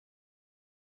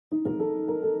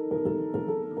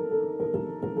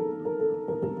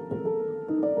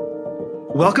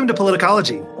Welcome to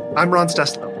Politicology. I'm Ron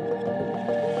Steslow.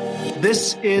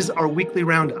 This is our weekly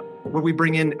roundup, where we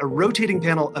bring in a rotating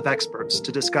panel of experts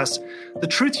to discuss the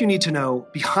truth you need to know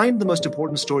behind the most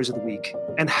important stories of the week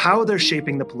and how they're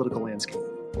shaping the political landscape.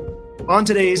 On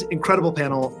today's incredible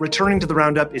panel, returning to the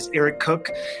roundup is Eric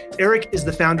Cook. Eric is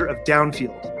the founder of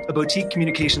Downfield, a boutique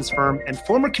communications firm and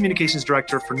former communications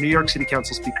director for New York City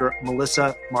Council Speaker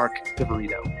Melissa Mark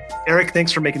Viverito. Eric,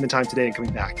 thanks for making the time today and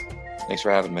coming back. Thanks for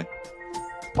having me.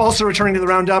 Also returning to the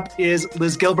roundup is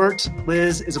Liz Gilbert.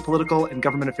 Liz is a political and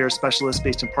government affairs specialist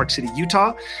based in Park City,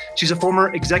 Utah. She's a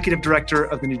former executive director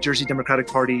of the New Jersey Democratic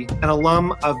Party, an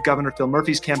alum of Governor Phil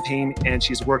Murphy's campaign, and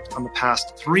she's worked on the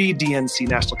past 3 DNC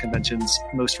national conventions,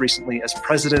 most recently as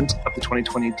president of the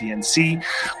 2020 DNC.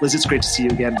 Liz, it's great to see you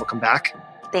again. Welcome back.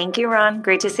 Thank you, Ron.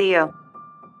 Great to see you.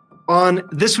 On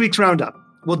this week's roundup,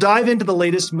 we'll dive into the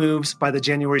latest moves by the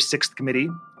January 6th committee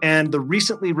and the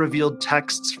recently revealed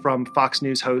texts from Fox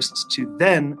News hosts to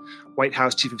then White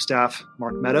House Chief of Staff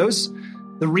Mark Meadows,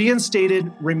 the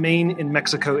reinstated Remain in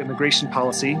Mexico immigration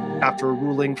policy after a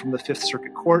ruling from the Fifth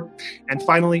Circuit Court, and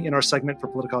finally, in our segment for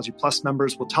Politicology Plus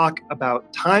members, we'll talk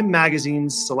about Time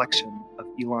Magazine's selection of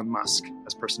Elon Musk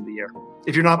as Person of the Year.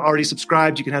 If you're not already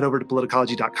subscribed, you can head over to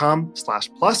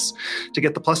politicology.com/plus to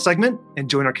get the Plus segment and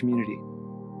join our community.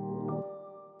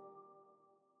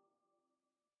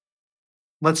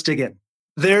 Let's dig in.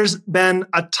 There's been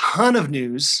a ton of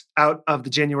news out of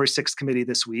the January 6th committee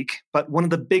this week, but one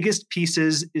of the biggest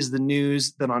pieces is the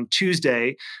news that on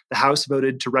Tuesday, the House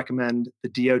voted to recommend the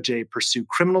DOJ pursue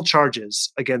criminal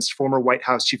charges against former White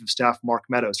House Chief of Staff Mark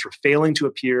Meadows for failing to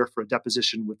appear for a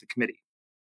deposition with the committee.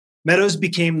 Meadows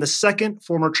became the second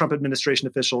former Trump administration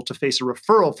official to face a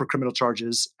referral for criminal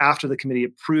charges after the committee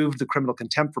approved the criminal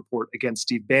contempt report against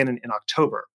Steve Bannon in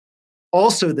October.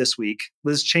 Also this week,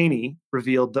 Liz Cheney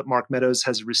revealed that Mark Meadows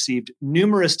has received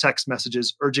numerous text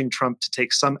messages urging Trump to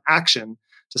take some action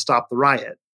to stop the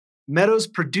riot. Meadows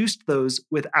produced those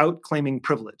without claiming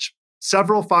privilege.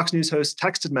 Several Fox News hosts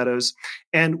texted Meadows,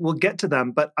 and we'll get to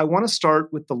them, but I want to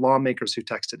start with the lawmakers who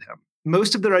texted him.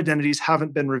 Most of their identities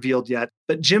haven't been revealed yet,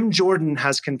 but Jim Jordan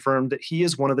has confirmed that he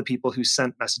is one of the people who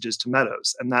sent messages to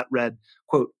Meadows, and that read,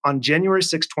 quote, "On January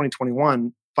 6,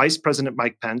 2021, Vice President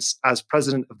Mike Pence, as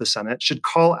president of the Senate, should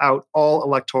call out all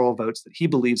electoral votes that he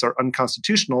believes are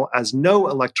unconstitutional as no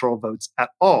electoral votes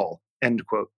at all," end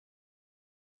quote.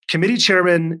 Committee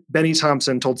Chairman Benny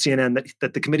Thompson told CNN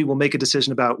that the committee will make a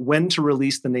decision about when to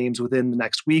release the names within the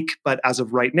next week. But as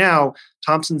of right now,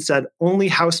 Thompson said only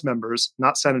House members,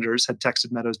 not senators, had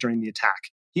texted Meadows during the attack.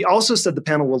 He also said the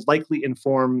panel will likely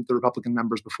inform the Republican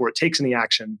members before it takes any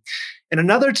action. And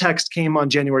another text came on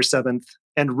January 7th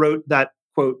and wrote that,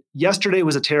 quote, "Yesterday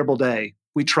was a terrible day.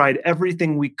 We tried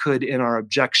everything we could in our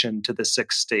objection to the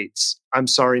 6 states. I'm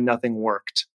sorry nothing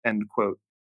worked," end quote.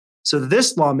 So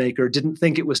this lawmaker didn't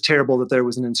think it was terrible that there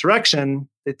was an insurrection.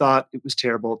 They thought it was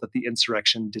terrible that the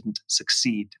insurrection didn't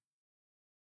succeed.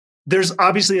 There's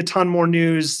obviously a ton more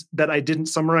news that I didn't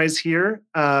summarize here.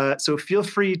 So feel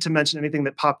free to mention anything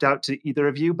that popped out to either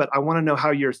of you, but I want to know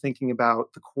how you're thinking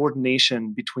about the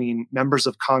coordination between members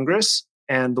of Congress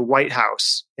and the White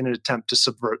House in an attempt to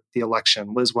subvert the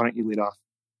election. Liz, why don't you lead off?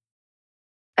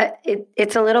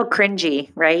 It's a little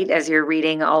cringy, right, as you're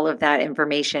reading all of that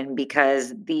information,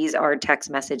 because these are text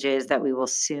messages that we will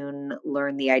soon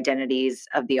learn the identities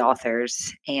of the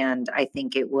authors. And I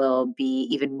think it will be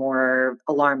even more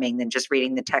alarming than just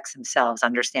reading the texts themselves,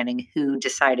 understanding who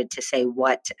decided to say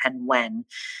what and when.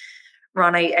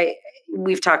 Ron,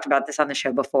 we've talked about this on the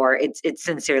show before. It's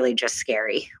sincerely just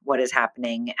scary what is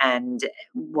happening. And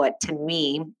what to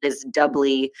me is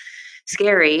doubly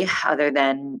scary, other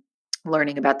than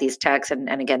learning about these texts and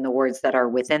again, the words that are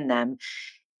within them,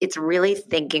 it's really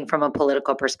thinking from a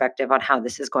political perspective on how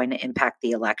this is going to impact the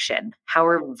election. How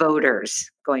are voters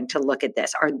going to look at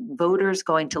this? Are voters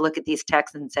going to look at these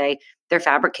texts and say, they're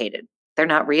fabricated? They're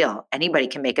not real. Anybody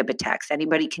can make up a text.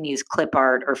 Anybody can use clip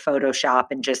art or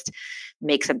Photoshop and just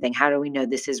make something. How do we know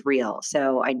this is real?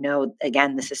 So I know,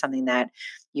 again, this is something that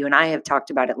you and I have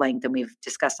talked about at length and we've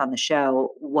discussed on the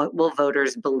show. What will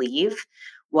voters believe?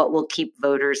 What will keep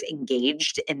voters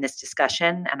engaged in this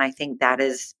discussion? And I think that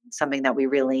is something that we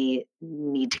really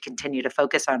need to continue to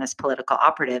focus on as political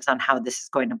operatives, on how this is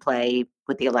going to play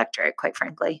with the electorate, quite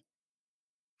frankly.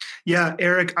 Yeah,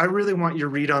 Eric, I really want your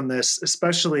read on this,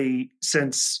 especially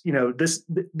since,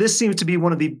 this seems to be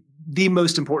one of the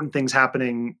most important things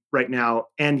happening right now.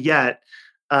 And yet,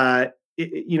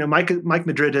 Mike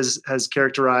Madrid has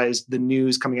characterized the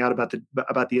news coming out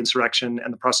about the insurrection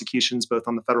and the prosecutions, both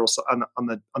on the federal on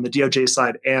the DOJ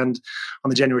side and on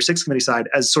the January 6th committee side,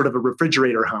 as sort of a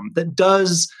refrigerator hum that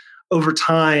does over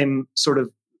time sort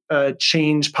of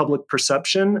change public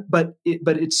perception, but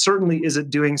it certainly isn't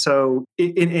doing so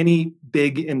in any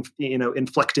big,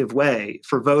 inflective way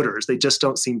for voters. They just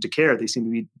don't seem to care. They seem to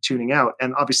be tuning out.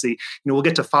 And obviously, we'll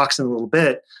get to Fox in a little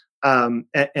bit, and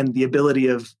the ability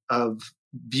of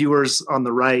viewers on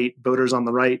the right, voters on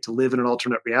the right, to live in an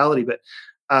alternate reality. But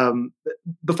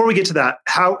before we get to that,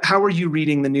 how are you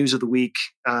reading the news of the week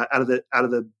out of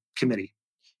the committee?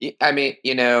 I mean,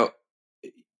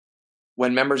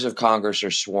 when members of Congress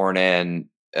are sworn in,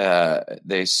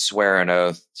 they swear an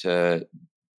oath to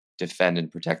defend and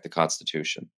protect the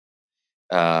Constitution.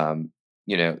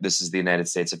 This is the United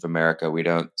States of America. We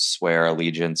don't swear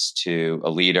allegiance to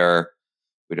a leader.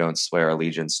 We don't swear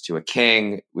allegiance to a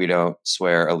king. We don't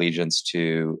swear allegiance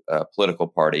to a political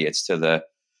party. It's to the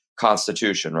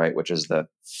Constitution, right, which is the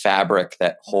fabric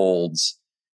that holds,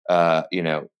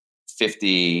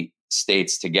 50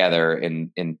 states together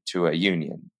into a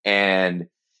union. And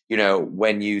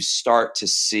when you start to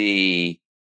see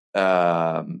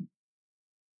members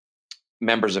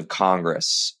of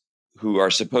Congress who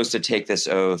are supposed to take this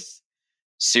oath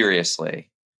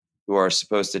seriously, who are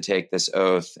supposed to take this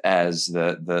oath as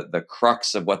the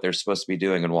crux of what they're supposed to be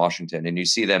doing in Washington, and you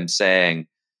see them saying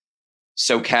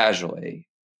so casually,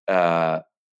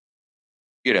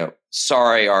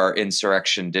 sorry, our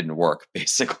insurrection didn't work,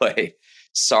 basically.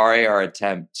 Sorry, our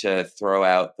attempt to throw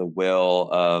out the will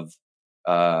of,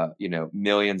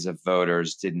 millions of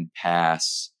voters didn't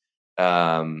pass.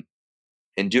 And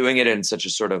doing it in such a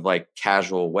sort of like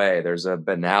casual way, there's a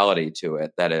banality to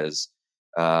it that is,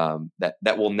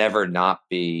 that will never not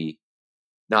be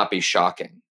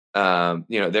shocking.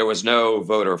 There was no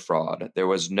voter fraud. There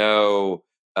was no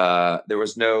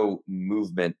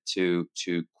movement to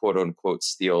quote unquote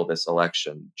steal this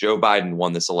election. Joe Biden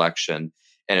won this election,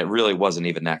 and it really wasn't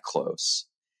even that close.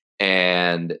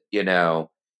 And,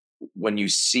 when you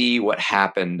see what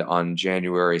happened on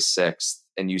January 6th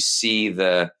and you see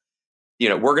we're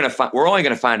only going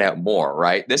to find out more,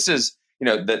 right? This is,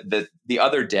 the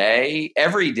other day,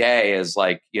 every day is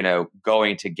like,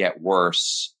 going to get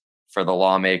worse for the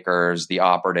lawmakers, the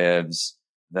operatives,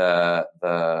 the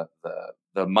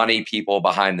money people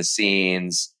behind the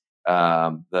scenes,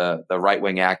 the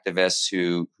right-wing activists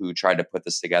who tried to put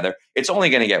this together. It's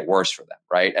only going to get worse for them,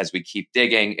 right? As we keep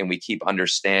digging and we keep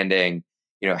understanding,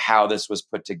 how this was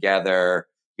put together.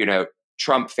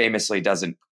 Trump famously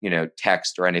doesn't,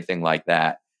 text or anything like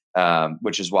that,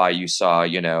 which is why you saw,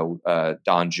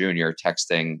 Don Jr.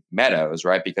 texting Meadows,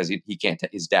 right? Because he can't,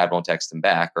 his dad won't text him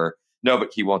back, or no,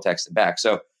 but he won't text him back.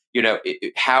 So,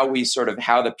 how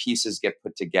the pieces get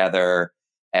put together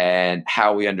and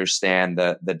how we understand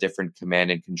the different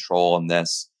command and control in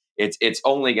this, it's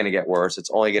only going to get worse. It's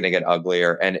only going to get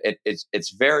uglier. And it's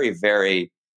very,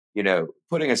 very,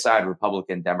 putting aside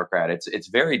Republican, Democrat, it's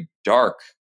very dark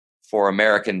for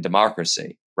American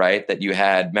democracy, right? That you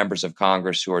had members of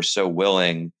Congress who are so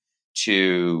willing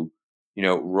to,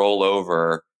 roll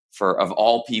over for, of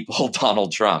all people,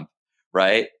 Donald Trump,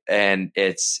 right? And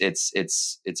it's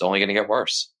only going to get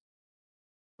worse.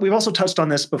 We've also touched on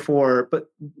this before, but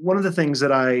one of the things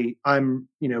that I'm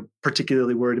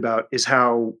particularly worried about is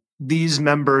how these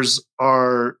members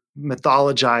are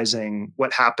mythologizing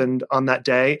what happened on that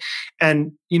day.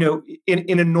 And,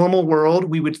 in a normal world,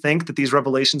 we would think that these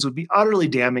revelations would be utterly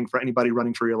damning for anybody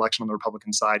running for re-election on the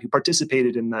Republican side who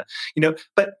participated in the,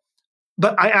 but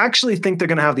I actually think they're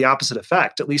going to have the opposite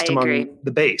effect, at least among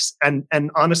the base. And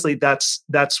honestly, that's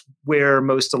where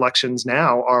most elections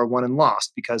now are won and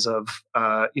lost because of,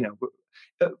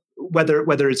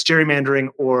 whether it's gerrymandering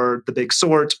or the big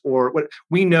sort, or what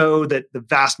we know that the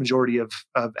vast majority of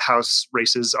House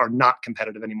races are not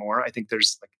competitive anymore. I think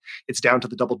it's down to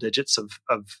the double digits of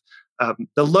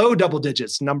the low double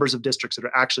digits numbers of districts that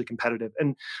are actually competitive.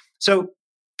 And so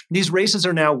these races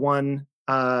are now won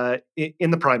in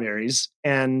the primaries,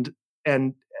 and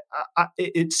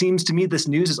it seems to me this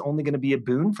news is only going to be a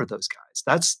boon for those guys.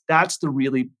 That's the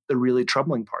really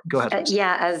troubling part. Go ahead.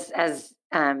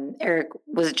 As Eric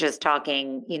was just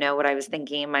talking, what I was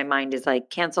thinking in my mind is like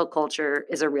cancel culture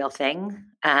is a real thing.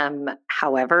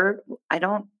 However, I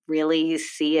don't really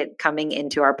see it coming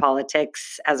into our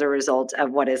politics as a result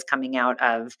of what is coming out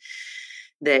of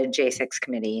the J6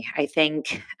 committee. I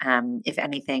think, if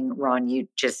anything, Ron, you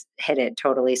just hit it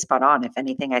totally spot on. If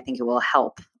anything, I think it will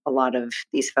help a lot of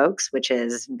these folks, which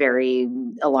is very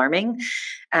alarming.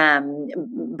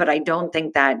 But I don't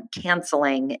think that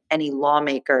canceling any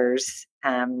lawmakers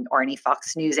or any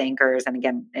Fox News anchors, and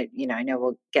again, I know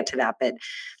we'll get to that, but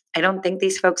I don't think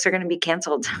these folks are going to be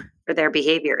canceled for their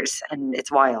behaviors, and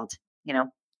it's wild,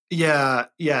 Yeah.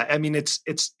 I mean, it's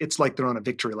like they're on a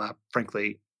victory lap,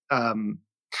 frankly.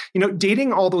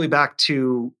 dating all the way back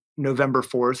to November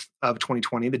 4th of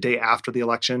 2020, the day after the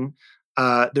election,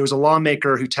 there was a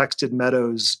lawmaker who texted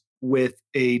Meadows with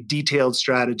a detailed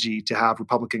strategy to have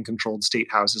Republican-controlled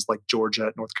state houses like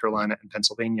Georgia, North Carolina, and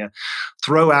Pennsylvania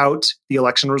throw out the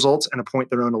election results and appoint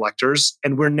their own electors.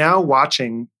 And we're now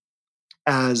watching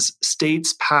as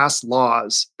states pass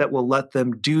laws that will let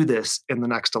them do this in the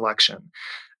next election.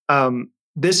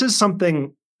 This is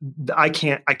something that I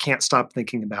can't stop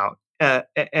thinking about.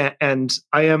 And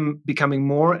I am becoming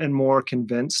more and more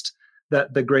convinced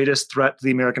that the greatest threat to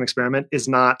the American experiment is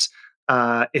not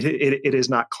it is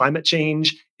not climate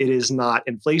change. It is not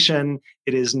inflation.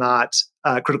 It is not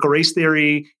critical race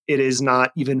theory. It is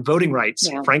not even voting rights.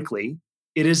 Yeah. Frankly,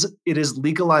 it is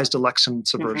legalized election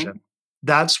subversion. Mm-hmm.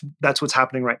 That's what's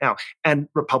happening right now, and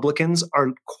Republicans are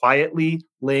quietly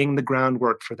laying the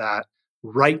groundwork for that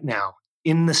right now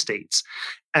in the states.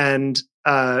 And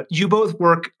you both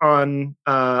work on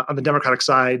the Democratic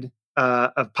side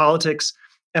of politics,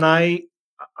 and I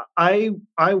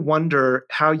wonder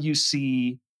how you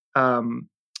see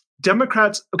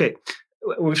Democrats. Okay,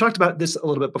 we've talked about this a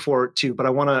little bit before too, but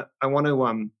I want to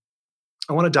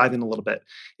dive in a little bit.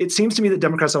 It seems to me that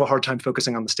Democrats have a hard time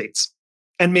focusing on the states,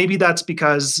 and maybe that's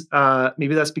because of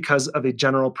a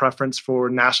general preference for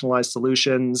nationalized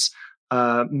solutions.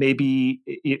 Maybe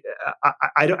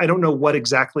I don't know what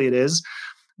exactly it is,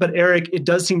 but Eric, it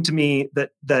does seem to me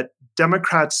that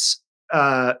Democrats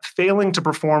failing to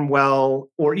perform well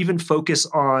or even focus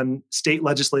on state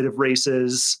legislative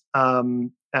races,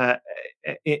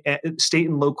 state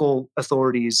and local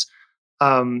authorities,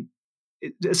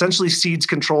 it essentially cedes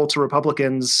control to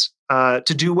Republicans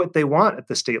to do what they want at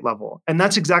the state level. And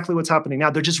that's exactly what's happening now.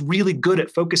 They're just really good at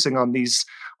focusing on these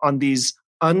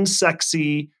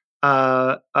unsexy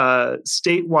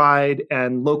statewide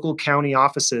and local county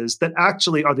offices that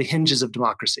actually are the hinges of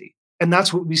democracy. And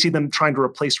that's what we see them trying to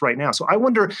replace right now. So I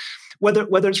wonder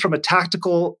whether it's from a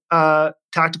tactical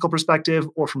perspective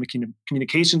or from a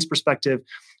communications perspective,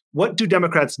 what do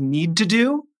Democrats need to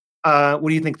do? What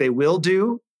do you think they will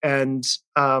do? And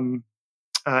how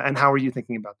are you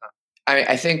thinking about that?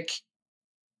 I think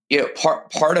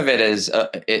part of it is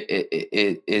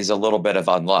it is a little bit of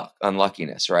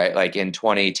unluckiness, right? Like in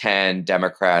 2010,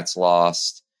 Democrats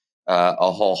lost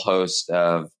a whole host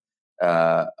of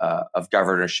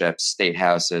governorships, state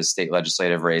houses, state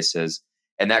legislative races,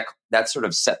 and that sort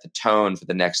of set the tone for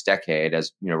the next decade.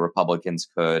 As Republicans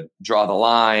could draw the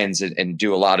lines and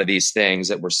do a lot of these things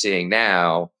that we're seeing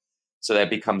now. So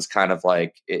that becomes kind of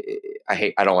like,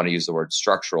 I don't want to use the word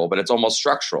structural, but it's almost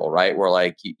structural, right? Where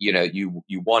like, you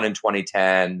won in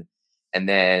 2010 and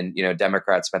then,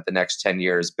 Democrats spent the next 10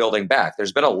 years building back.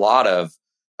 There's been a lot of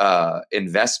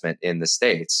investment in the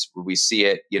states. We see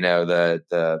it,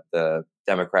 the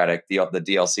Democratic, the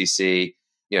DLCC,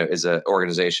 is an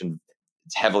organization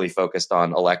that's heavily focused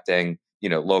on electing,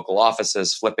 local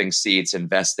offices, flipping seats,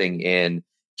 investing in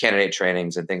candidate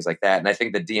trainings and things like that. And I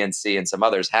think the DNC and some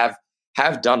others have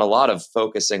done a lot of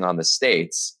focusing on the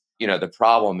states. The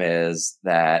problem is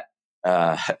that,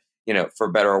 for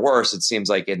better or worse, it seems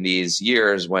like in these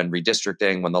years when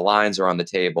redistricting, when the lines are on the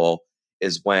table,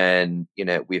 is when,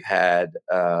 we've had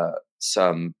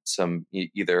some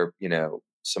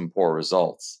poor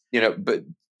results. But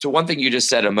to one thing you just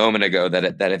said a moment ago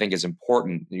that I think is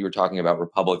important, you were talking about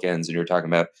Republicans and you were talking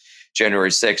about January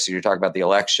 6th, and you're talking about the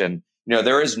election.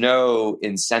 There is no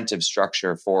incentive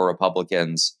structure for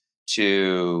Republicans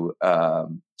to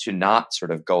not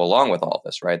sort of go along with all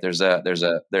this, right? There's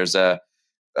a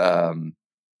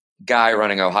guy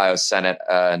running Ohio Senate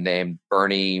named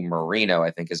Bernie Moreno,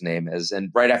 I think his name is, and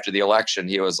right after the election,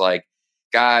 he was like,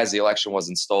 "Guys, the election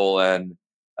wasn't stolen.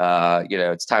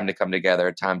 It's time to come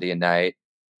together, time to unite."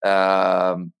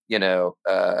 Now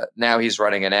he's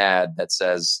running an ad that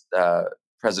says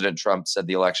President Trump said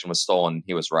the election was stolen.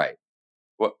 He was right.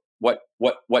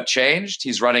 What changed?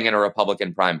 He's running in a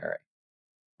Republican primary,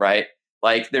 right?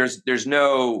 Like there's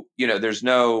no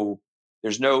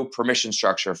permission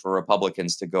structure for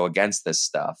Republicans to go against this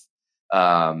stuff.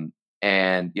 And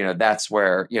that's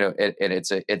where,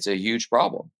 it's a huge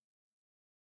problem.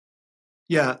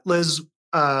 Yeah. Liz,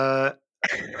 what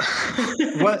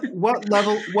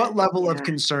level of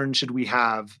concern should we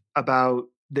have about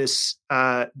this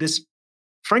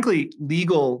frankly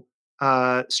legal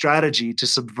strategy to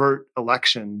subvert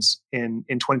elections in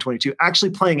 2022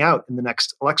 actually playing out in the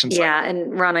next election cycle? Yeah,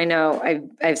 and Ron, I know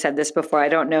I've said this before. I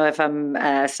don't know if I'm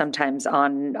sometimes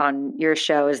on your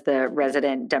show as the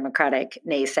resident Democratic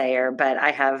naysayer, but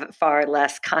I have far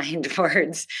less kind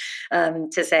words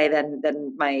to say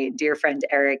than my dear friend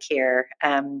Eric here.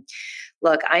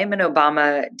 Look, I am an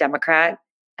Obama Democrat.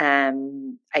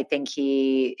 I think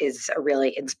he is a really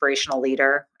inspirational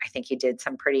leader. I think he did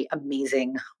some pretty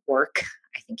amazing work.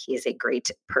 I think he is a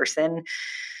great person.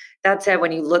 That said,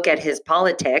 when you look at his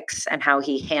politics and how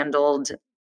he handled,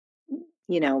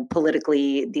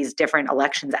 politically these different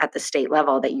elections at the state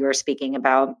level that you were speaking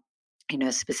about,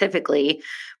 specifically,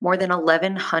 more than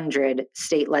 1,100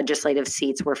 state legislative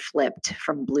seats were flipped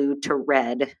from blue to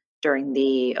red during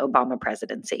the Obama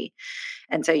presidency.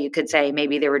 And so you could say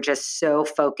maybe they were just so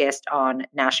focused on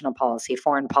national policy,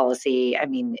 foreign policy. I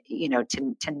mean,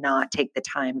 to not take the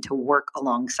time to work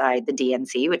alongside the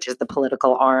DNC, which is the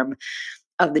political arm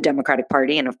of the Democratic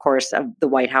Party, and of course of the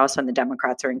White House when the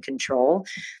Democrats are in control.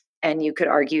 And you could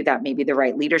argue that maybe the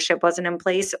right leadership wasn't in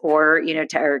place, or,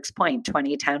 to Eric's point,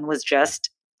 2010 was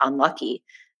just unlucky.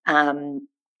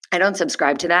 I don't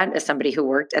subscribe to that as somebody who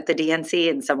worked at the DNC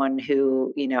and someone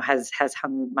who, has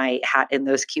hung my hat in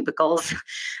those cubicles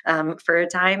for a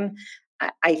time.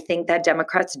 I think that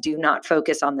Democrats do not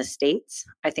focus on the states.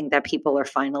 I think that people are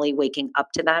finally waking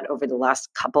up to that over the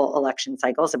last couple election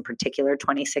cycles, in particular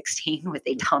 2016 with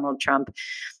a Donald Trump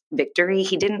victory.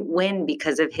 He didn't win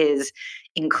because of his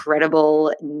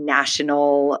incredible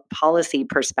national policy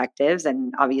perspectives,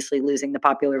 and obviously losing the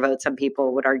popular vote. Some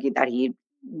people would argue that he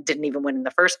didn't even win in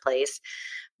the first place,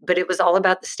 but it was all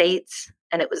about the states,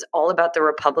 and it was all about the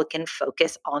Republican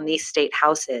focus on these state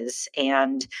houses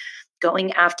and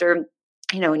going after,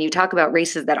 when you talk about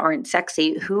races that aren't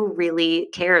sexy, who really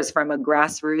cares from a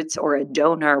grassroots or a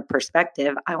donor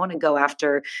perspective? I want to go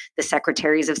after the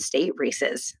secretaries of state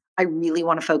races. I really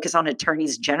want to focus on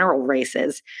attorneys general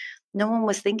races. No one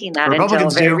was thinking that until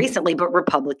very recently, but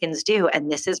Republicans do.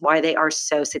 And this is why they are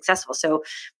so successful. So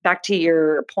back to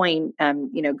your point,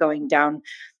 going down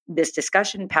this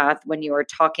discussion path, when you are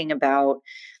talking about,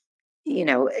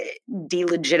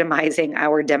 delegitimizing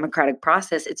our democratic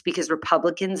process, it's because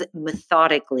Republicans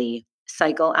methodically,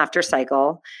 cycle after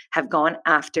cycle, have gone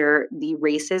after the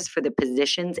races for the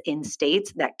positions in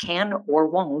states that can or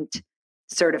won't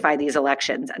certify these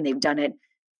elections. And they've done it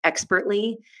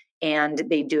expertly, and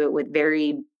they do it with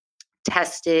very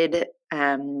tested,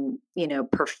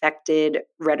 perfected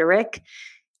rhetoric.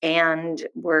 And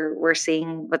we're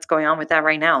seeing what's going on with that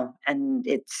right now. And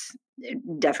it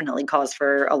definitely calls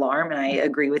for alarm. And I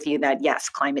agree with you that, yes,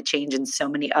 climate change and so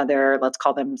many other, let's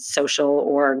call them social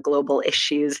or global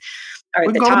issues, are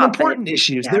at the top. Important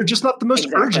issues. Yeah. They're just not the most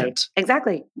urgent.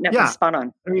 Exactly. No, yeah. Spot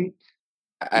on. I mean,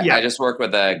 I just worked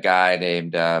with a guy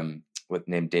named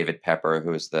David Pepper,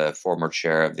 who is the former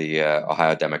chair of the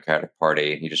Ohio Democratic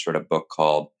Party. And he just wrote a book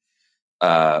called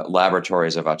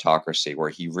Laboratories of Autocracy, where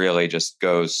he really just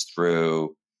goes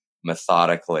through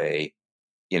methodically,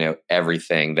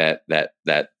 everything that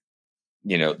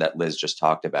Liz just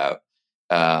talked about.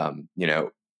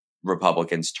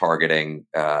 Republicans targeting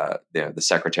the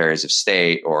secretaries of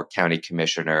state or county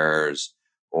commissioners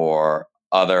or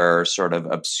other sort of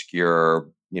obscure,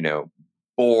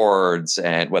 boards,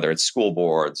 and whether it's school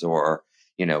boards or,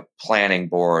 planning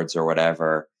boards or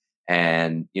whatever,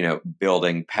 and,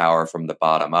 building power from the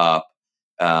bottom up.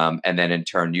 And then in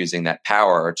turn, using that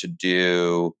power to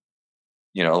do,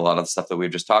 a lot of the stuff that we've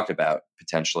just talked about,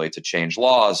 potentially to change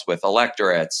laws with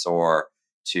electorates, or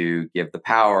to give the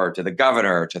power to the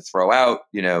governor to throw out,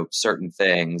 certain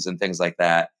things and things like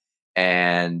that.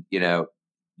 And,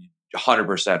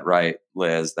 100% right,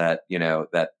 Liz, that,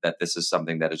 that this is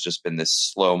something that has just been this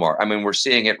slow march. I mean, we're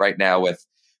seeing it right now with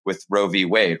Roe v.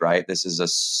 Wade, right? This is a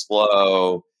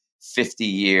slow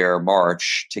 50-year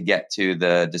march to get to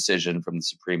the decision from the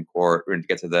Supreme Court, or to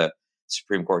get to the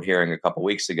Supreme Court hearing a couple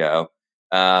weeks ago.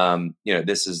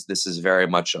 This is very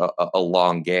much a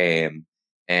long game.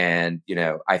 And,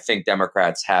 I think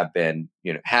Democrats have been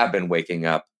waking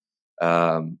up,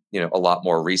 a lot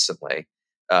more recently.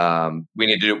 We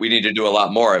need to do a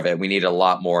lot more of it. We need a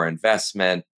lot more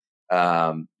investment.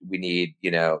 We need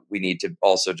to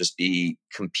also just be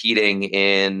competing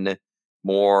in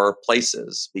more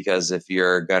places, because if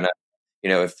you're gonna,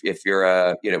 if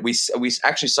you're we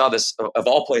actually saw this of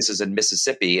all places in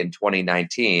Mississippi in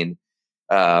 2019.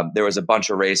 There was a bunch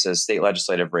of races, state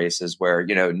legislative races, where,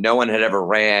 no one had ever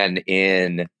ran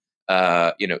in,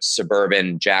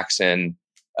 suburban Jackson,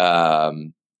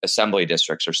 assembly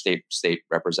districts or state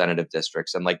representative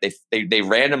districts. And like they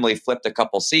randomly flipped a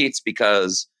couple seats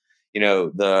because,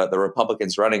 the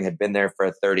Republicans running had been there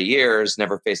for 30 years,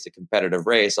 never faced a competitive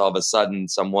race. All of a sudden,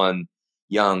 someone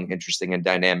young, interesting, and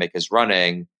dynamic is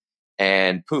running,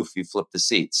 and poof, you flip the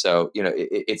seat. So,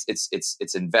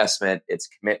 it's investment, it's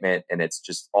commitment, and it's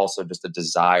just also just a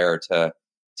desire to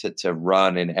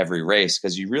run in every race,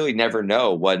 because you really never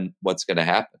know what's going to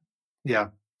happen. Yeah.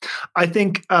 I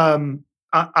think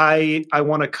I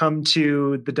want to come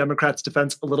to the Democrats'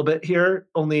 defense a little bit here.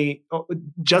 Only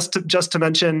just to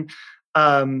mention,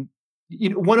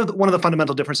 one of the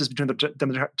fundamental differences between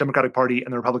the Democratic Party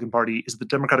and the Republican Party is the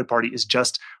Democratic Party is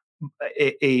just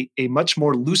a much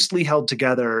more loosely held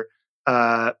together,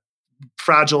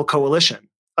 fragile coalition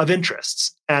of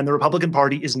interests, and the Republican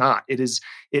Party is not.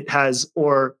 It has,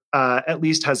 or at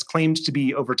least has claimed to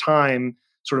be over time,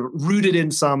 sort of rooted in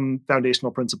some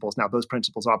foundational principles. Now, those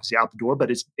principles are obviously out the door,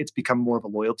 but it's become more of a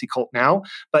loyalty cult now.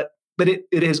 But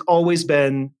it has always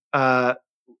been,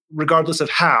 regardless of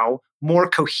how, more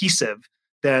cohesive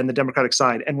than the Democratic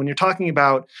side. And when you're talking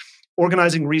about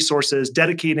organizing resources,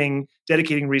 dedicating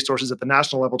resources at the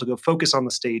national level to go focus on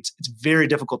the states, it's very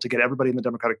difficult to get everybody in the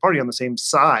Democratic Party on the same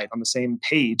side, on the same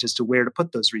page as to where to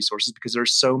put those resources, because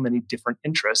there's so many different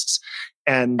interests.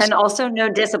 And also no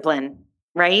discipline,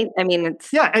 right? I mean,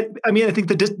 it's... Yeah, I mean, I think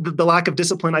the lack of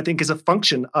discipline, I think, is a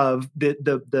function of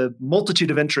the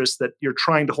multitude of interests that you're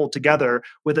trying to hold together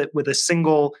within a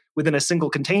single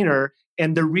container.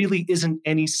 And there really isn't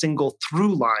any single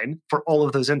through line for all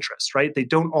of those interests, right? They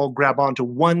don't all grab onto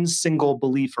one single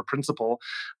belief or principle,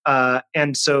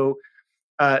 and so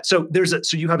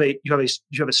you have a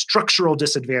structural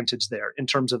disadvantage there in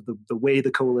terms of the way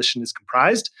the coalition is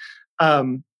comprised.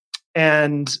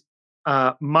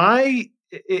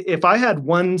 If I had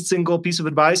one single piece of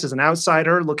advice as an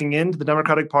outsider looking into the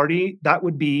Democratic Party, that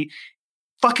would be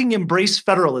fucking embrace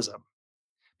federalism,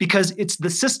 because it's the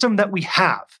system that we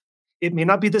have. It may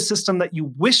not be the system that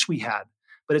you wish we had,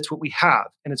 but it's what we have,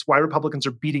 and it's why Republicans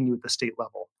are beating you at the state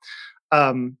level.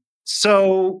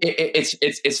 So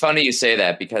it's funny you say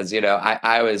that, because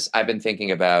I've been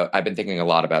thinking a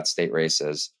lot about state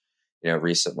races,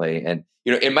 recently, and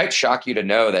it might shock you to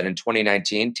know that in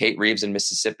 2019, Tate Reeves in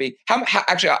Mississippi.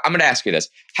 Actually, I'm going to ask you this: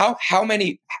 how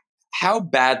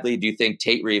badly do you think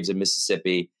Tate Reeves in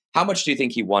Mississippi? How much do you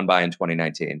think he won by in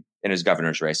 2019 in his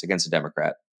governor's race against a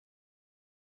Democrat?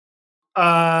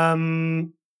 I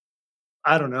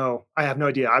don't know. I have no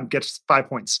idea. I guess 5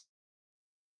 points.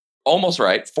 Almost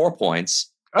right. 4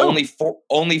 points. Oh.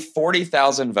 Only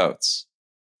 40,000 votes.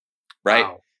 Right.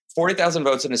 Wow. 40,000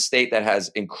 votes in a state that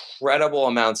has incredible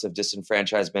amounts of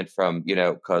disenfranchisement from,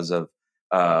 because of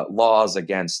laws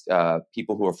against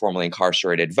people who are formerly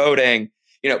incarcerated voting,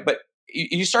 but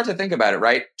you start to think about it,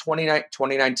 right?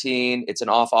 2019, it's an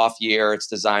off year. It's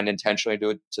designed intentionally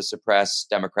to suppress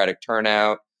Democratic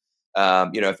turnout.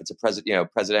 If it's a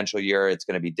presidential year, it's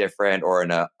going to be different, or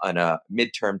in a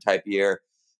midterm type year.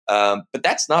 But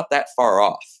that's not that far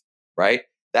off, right?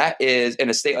 That is in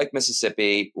a state like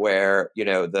Mississippi, where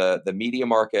the media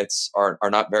markets are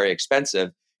not very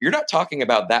expensive. You're not talking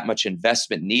about that much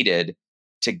investment needed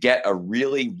to get a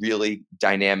really, really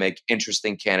dynamic,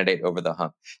 interesting candidate over the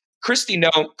hump. Kristi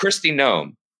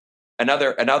Noem,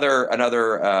 another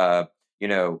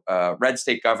red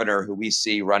state governor who we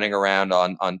see running around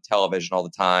on television all the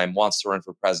time, wants to run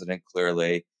for president.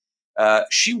 Clearly,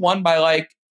 she won by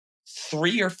like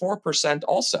 3 or 4%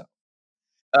 also.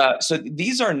 So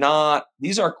these are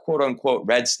quote unquote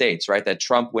red states, right? That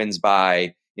Trump wins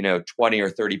by 20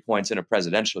 or 30 points in a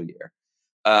presidential year.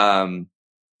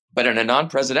 But in a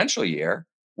non-presidential year,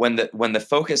 when the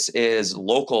focus is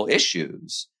local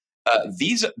issues,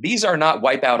 these are not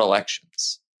wipeout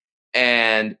elections.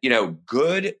 And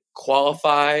good,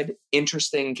 qualified,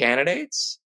 interesting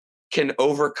candidates can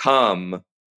overcome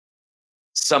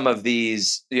some of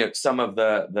these, some of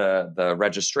the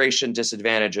registration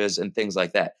disadvantages and things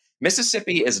like that.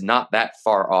 Mississippi is not that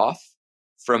far off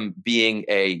from being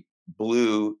a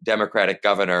blue Democratic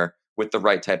governor with the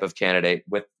right type of candidate,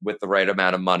 with the right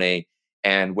amount of money,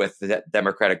 and with the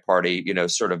Democratic Party,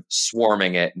 sort of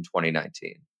swarming it in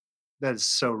 2019. That is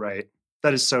so right.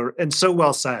 That is so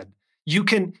well said. You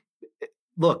can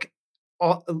look.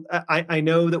 I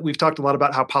know that we've talked a lot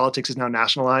about how politics is now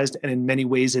nationalized, and in many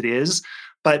ways it is.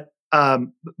 But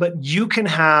you can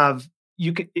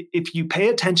if you pay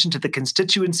attention to the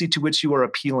constituency to which you are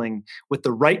appealing with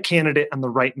the right candidate and the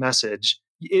right message,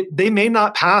 they may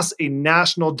not pass a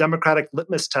national Democratic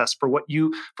litmus test for what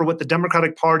the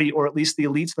Democratic Party, or at least the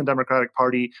elites in the Democratic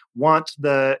Party, want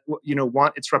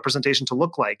its representation to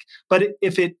look like. But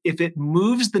if it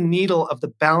moves the needle of the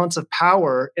balance of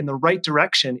power in the right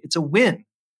direction, it's a win.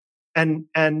 And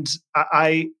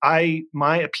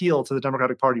my appeal to the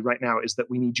Democratic Party right now is that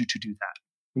we need you to do that.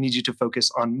 We need you to focus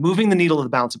on moving the needle of the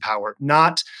balance of power,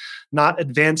 not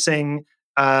advancing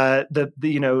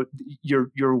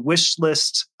your wish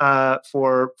list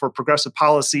for progressive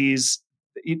policies.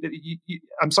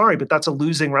 I'm sorry, but that's a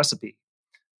losing recipe.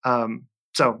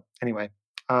 So anyway,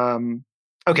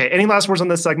 okay. Any last words on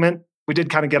this segment? We did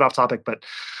kind of get off topic, but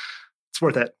It's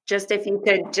worth it. Just if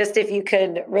you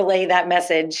could relay that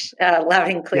message loud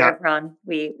and clear, Yeah. Ron,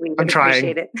 we would I'm trying.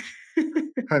 appreciate it.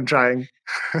 I'm trying.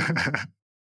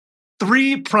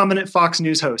 3 prominent Fox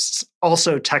News hosts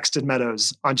also texted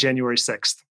Meadows on January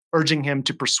 6th, urging him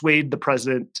to persuade the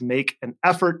president to make an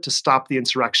effort to stop the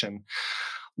insurrection.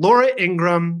 Laura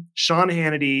Ingraham, Sean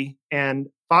Hannity, and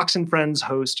Fox and Friends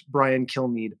host Brian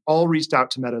Kilmeade all reached out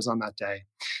to Meadows on that day.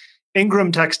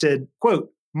 Ingraham texted,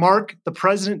 quote, "Mark, the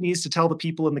president needs to tell the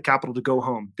people in the Capitol to go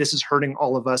home. This is hurting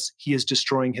all of us. He is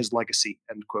destroying his legacy,"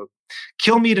 end quote.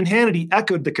 Kilmeade and Hannity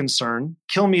echoed the concern.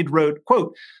 Kilmeade wrote,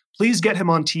 quote, "Please get him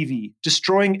on TV,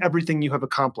 destroying everything you have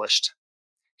accomplished."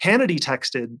 Hannity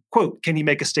texted, quote, "Can he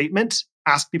make a statement?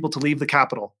 Ask people to leave the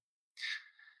Capitol."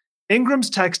 Ingraham's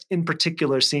text in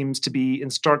particular seems to be in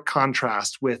stark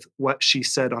contrast with what she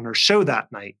said on her show that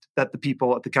night, that the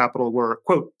people at the Capitol were,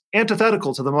 quote,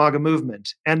 "antithetical to the MAGA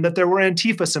movement," and that there were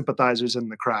Antifa sympathizers in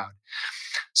the crowd.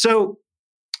 So,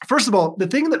 first of all, the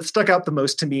thing that stuck out the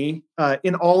most to me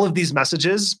in all of these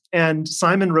messages, and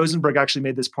Simon Rosenberg actually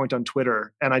made this point on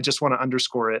Twitter, and I just want to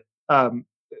underscore it,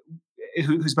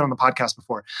 who's been on the podcast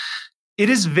before. It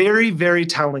is very, very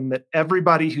telling that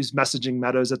everybody who's messaging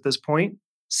Meadows at this point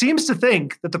seems to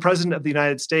think that the president of the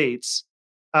United States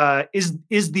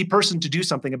is the person to do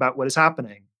something about what is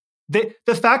happening.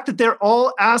 The fact that they're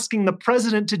all asking the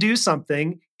president to do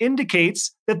something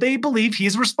indicates that they believe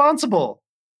he's responsible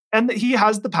and that he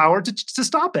has the power to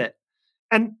stop it.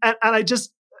 And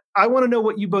I want to know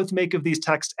what you both make of these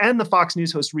texts and the Fox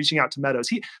News host reaching out to Meadows.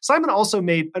 Simon also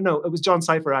made, it was John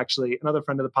Cipher, actually, another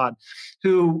friend of the pod,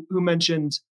 who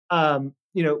mentioned,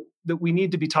 that we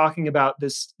need to be talking about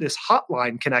this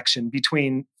hotline connection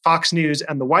between Fox News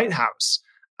and the White House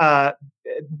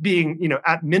being,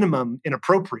 at minimum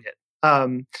inappropriate.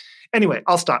 Anyway,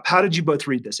 I'll stop. How did you both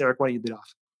read this? Eric, why don't you lead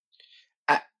off?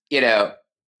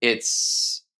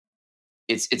 It's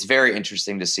very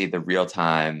interesting to see the real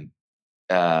time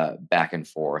back and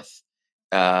forth.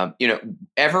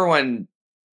 Everyone,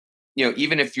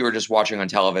 even if you were just watching on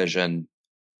television,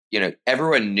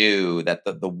 everyone knew that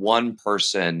the one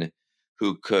person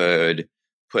who could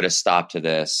put a stop to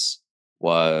this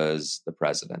was the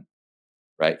president,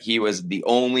 right? He was the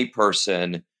only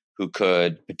person who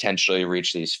could potentially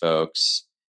reach these folks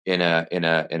in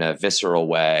a visceral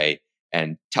way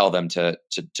and tell them to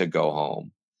go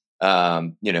home.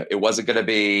 It wasn't going to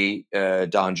be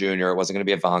Don Jr. It wasn't going to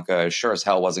be Ivanka. It sure as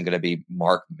hell wasn't going to be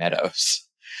Mark Meadows.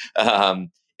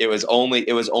 It was only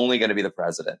going to be the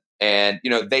president. And,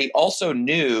 they also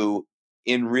knew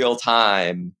in real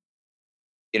time,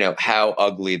 how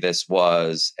ugly this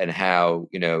was and how,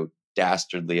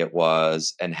 dastardly it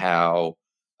was and how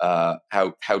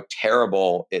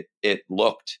terrible it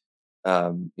looked,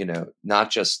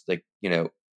 not just like,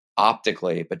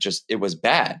 optically, but just, it was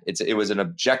bad. It was an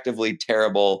objectively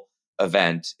terrible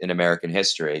event in American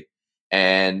history.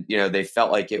 And, they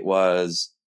felt like it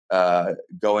was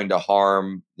going to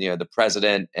harm, the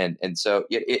president. And so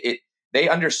they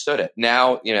understood it.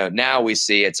 Now, now we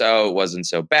see it wasn't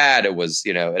so bad. It was,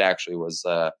 it actually was,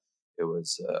 it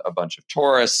was a bunch of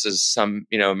tourists, as some,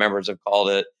 members of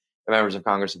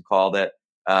Congress have called it.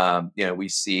 We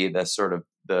see the sort of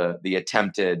the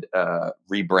attempted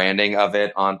rebranding of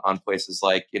it on places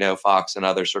like, Fox and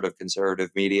other sort of conservative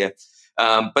media.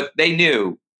 But they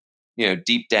knew,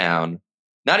 deep down,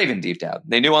 not even deep down,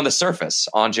 they knew on the surface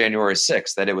on January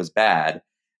 6th that it was bad.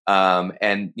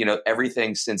 And,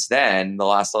 everything since then, the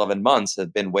last 11 months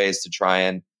have been ways to try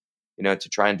and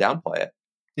downplay it.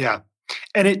 Yeah.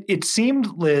 And it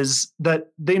seemed, Liz,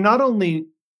 that they not only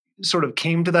sort of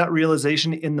came to that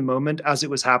realization in the moment as it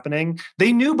was happening,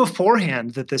 they knew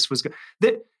beforehand that this was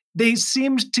that they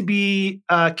seemed to be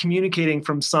communicating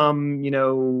from some,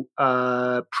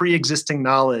 pre-existing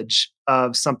knowledge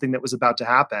of something that was about to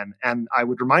happen. And I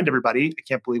would remind everybody, I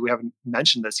can't believe we haven't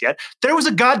mentioned this yet, there was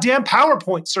a goddamn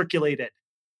PowerPoint circulated.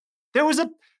 There was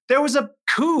a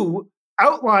coup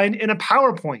outlined in a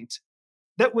PowerPoint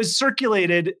that was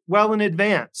circulated well in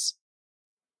advance.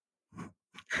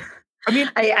 I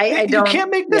mean, I don't. You can't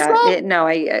make this up.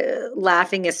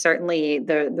 Laughing is certainly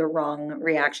the wrong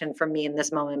reaction from me in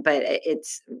this moment. But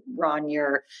it's, Ron,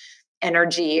 your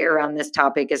energy around this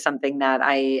topic is something that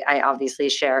I obviously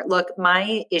share. Look,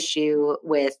 my issue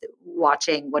with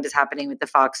watching what is happening with the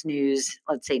Fox News,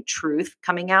 let's say, truth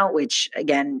coming out, which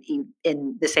again,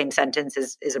 in the same sentence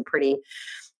is a pretty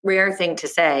rare thing to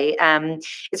say.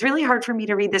 It's really hard for me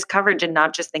to read this coverage and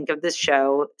not just think of this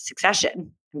show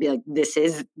Succession and be like, this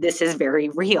is very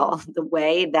real. The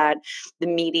way that the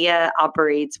media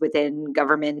operates within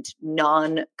government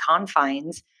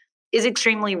non-confines is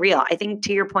extremely real. I think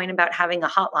to your point about having a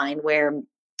hotline where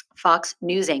Fox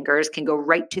News anchors can go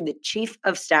right to the chief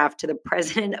of staff to the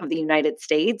president of the United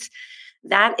States.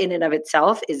 That in and of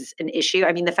itself is an issue.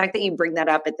 I mean, the fact that you bring that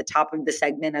up at the top of the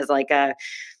segment as like a,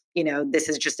 this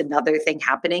is just another thing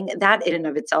happening, that in and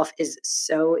of itself is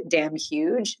so damn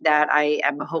huge that I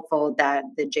am hopeful that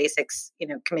the J6,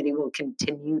 committee will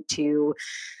continue to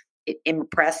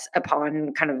impress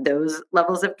upon kind of those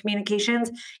levels of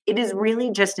communications. It is really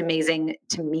just amazing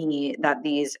to me that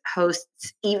these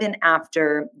hosts, even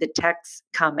after the texts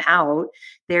come out,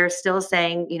 they're still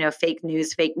saying, fake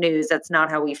news, fake news. That's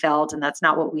not how we felt. And that's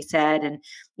not what we said. And,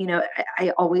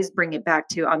 I always bring it back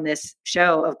to, on this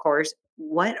show, of course,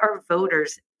 what are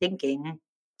voters thinking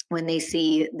when they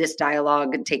see this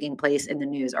dialogue taking place in the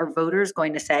news? Are voters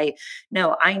going to say,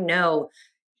 no, I know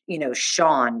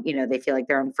Sean, they feel like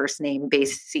they're on first name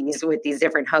bases with these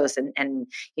different hosts, and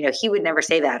he would never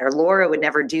say that, or Laura would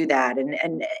never do that.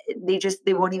 And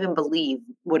they won't even believe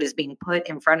what is being put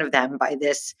in front of them by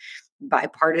this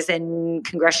bipartisan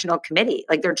congressional committee.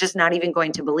 Like, they're just not even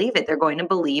going to believe it. They're going to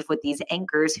believe what these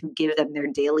anchors who give them their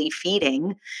daily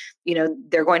feeding,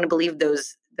 they're going to believe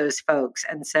those folks.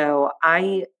 And so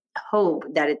I hope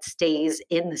that it stays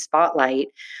in the spotlight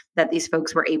that these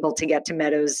folks were able to get to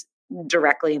Meadows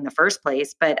directly in the first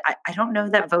place. But I don't know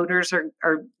that voters are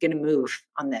going to move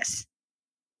on this.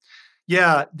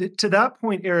 Yeah. To that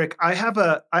point, Eric, I have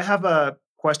a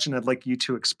question I'd like you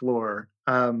to explore,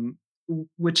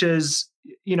 which is,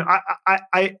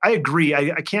 I agree.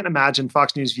 I can't imagine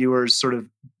Fox News viewers sort of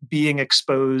being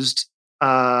exposed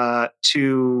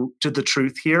to the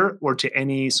truth here, or to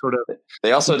any sort of.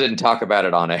 They also didn't talk about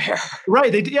it on air.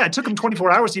 Right. It took them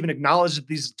 24 hours to even acknowledge that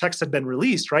these texts had been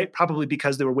released, right? Probably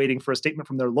because they were waiting for a statement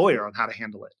from their lawyer on how to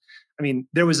handle it. I mean,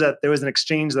 there was an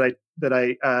exchange that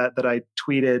I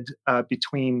tweeted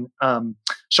between Sean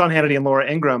Hannity and Laura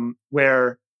Ingraham,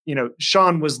 where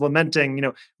Sean was lamenting,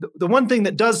 the one thing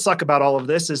that does suck about all of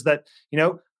this is that,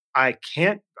 I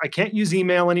can't use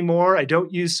email anymore. I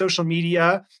don't use social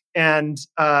media. And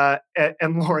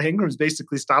Laura Ingram's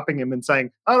basically stopping him and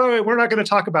saying, "Oh, we're not going to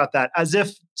talk about that," as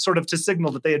if sort of to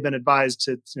signal that they had been advised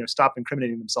to stop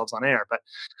incriminating themselves on air.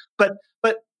 But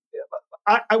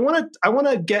I want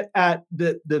to get at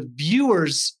the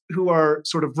viewers who are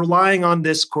sort of relying on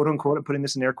this, quote unquote, I'm putting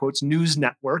this in air quotes, news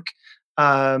network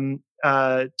to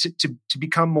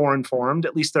become more informed.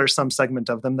 At least there's some segment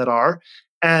of them that are.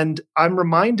 And I'm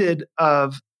reminded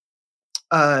of,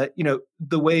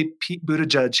 the way Pete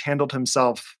Buttigieg handled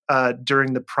himself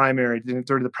during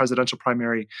the presidential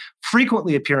primary,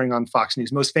 frequently appearing on Fox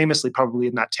News, most famously probably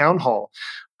in that town hall,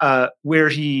 where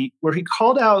he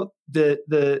called out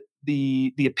the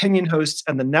opinion hosts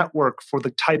and the network for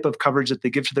the type of coverage that they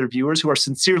give to their viewers, who are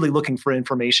sincerely looking for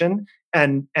information,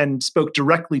 and spoke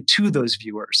directly to those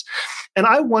viewers. And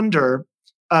I wonder,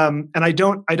 and I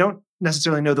don't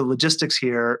necessarily know the logistics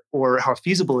here or how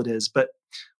feasible it is, but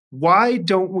why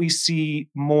don't we see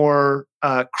more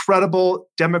credible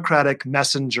Democratic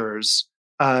messengers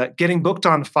getting booked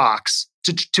on Fox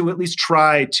to at least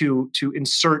try to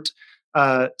insert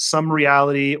some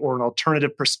reality or an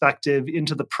alternative perspective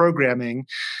into the programming?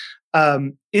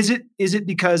 Is it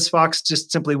because Fox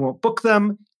just simply won't book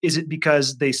them? Is it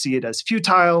because they see it as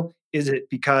futile? Is it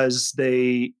because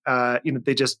they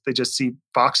just see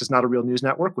Fox as not a real news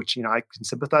network, which I can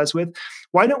sympathize with?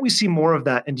 Why don't we see more of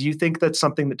that? And do you think that's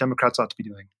something that Democrats ought to be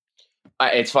doing?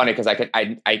 It's funny because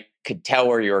I could tell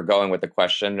where you were going with the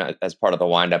question as part of the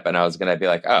windup, and I was going to be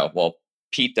like, oh well,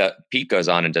 Pete goes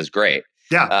on and does great.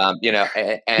 Yeah, he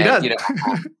does.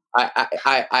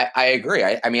 I agree.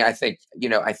 I think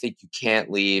you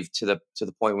can't leave to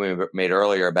the point we made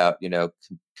earlier about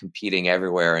competing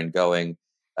everywhere and going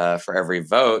for every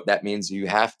vote. That means you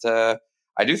have to.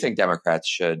 I do think Democrats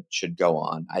should go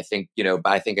on. I think but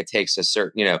I think it takes a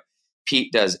certain.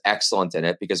 Pete does excellent in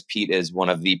it because Pete is one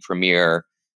of the premier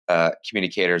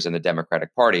communicators in the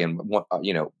Democratic Party, and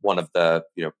one of the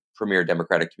premier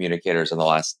Democratic communicators in the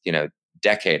last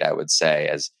decade, I would say,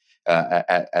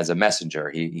 as a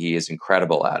messenger. He is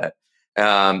incredible at it.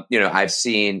 I've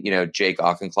seen Jake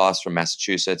Auchincloss from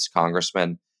Massachusetts,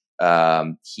 congressman.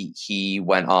 He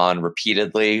went on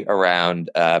repeatedly around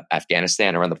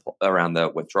Afghanistan, around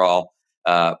the withdrawal.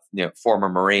 Former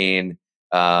Marine,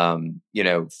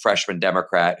 freshman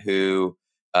Democrat who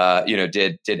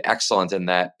did excellent in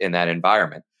that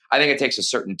environment. I think it takes a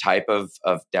certain type of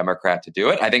Democrat to do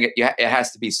it. I think it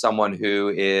has to be someone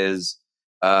who is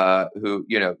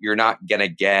you're not going to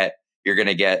get. You're going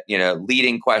to get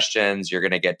leading questions. You're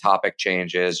going to get topic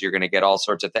changes. You're going to get all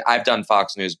sorts of things. I've done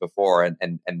Fox News before,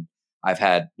 and I've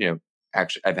had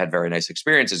I've had very nice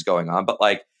experiences going on. But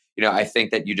I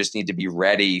think that you just need to be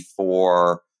ready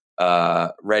for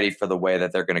ready for the way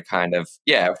that they're going to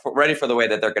ready for the way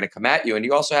that they're going to come at you. And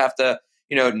you also have to,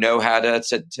 know how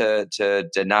to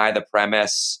deny the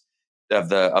premise of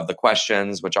the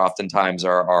questions, which oftentimes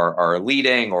are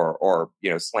leading or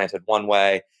slanted one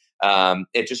way.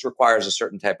 It just requires a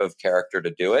certain type of character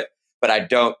to do it. But I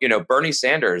don't, Bernie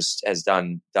Sanders has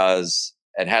done Fox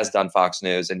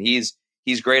News, and he's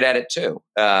great at it too.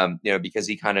 Because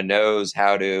he kind of knows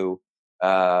how to,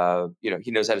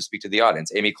 he knows how to speak to the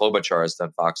audience. Amy Klobuchar has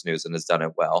done Fox News and has done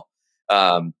it well.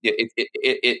 So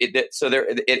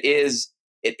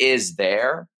it is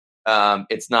there.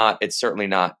 It's certainly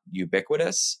not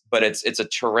ubiquitous, but it's a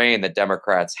terrain that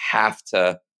Democrats have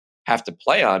to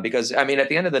play on, because at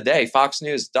the end of the day, Fox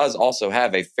News does also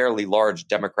have a fairly large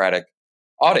Democratic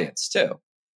audience too.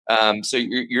 So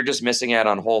you're just missing out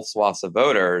on whole swaths of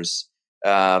voters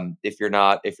if you're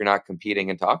not competing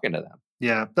and talking to them.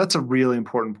 Yeah, that's a really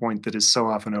important point that is so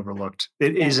often overlooked.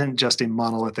 It isn't just a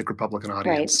monolithic Republican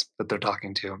audience that they're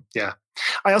talking to. Yeah.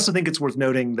 I also think it's worth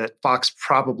noting that Fox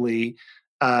probably,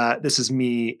 this is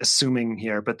me assuming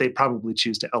here, but they probably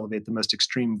choose to elevate the most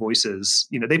extreme voices.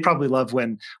 They probably love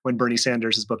when Bernie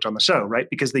Sanders is booked on the show, right?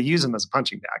 Because they use him as a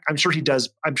punching bag. I'm sure he does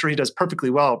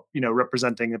perfectly well,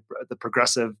 representing the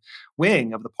progressive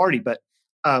wing of the party. But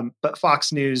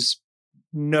Fox News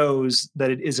knows that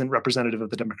it isn't representative of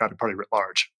the Democratic Party writ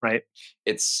large, right?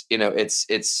 It's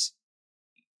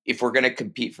if we're going to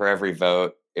compete for every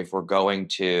vote, if we're going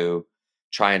to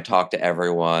try and talk to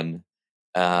everyone,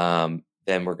 then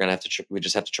we're going to we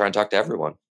just have to try and talk to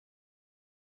everyone.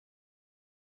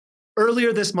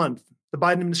 Earlier this month, the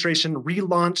Biden administration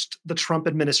relaunched the Trump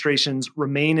administration's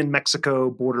Remain in Mexico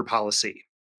border policy.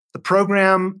 The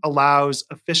program allows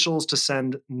officials to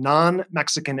send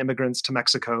non-Mexican immigrants to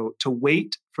Mexico to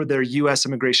wait for their U.S.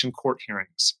 immigration court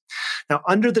hearings. Now,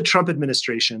 under the Trump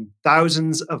administration,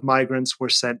 thousands of migrants were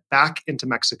sent back into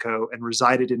Mexico and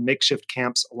resided in makeshift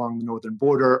camps along the northern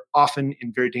border, often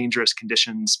in very dangerous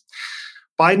conditions.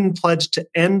 Biden pledged to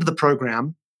end the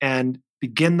program and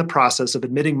begin the process of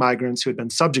admitting migrants who had been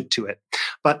subject to it.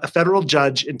 But a federal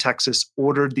judge in Texas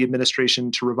ordered the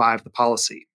administration to revive the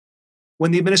policy.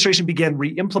 When the administration began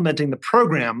re-implementing the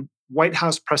program, White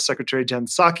House Press Secretary Jen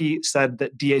Psaki said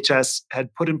that DHS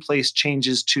had put in place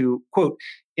changes to, quote,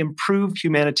 improve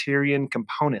humanitarian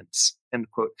components,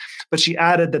 end quote. But she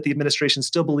added that the administration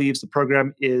still believes the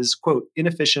program is, quote,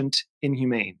 inefficient,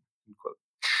 inhumane, end quote.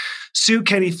 Sue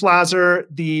Kenny-Flazer,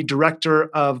 the director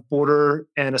of Border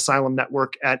and Asylum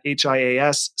Network at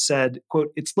HIAS, said,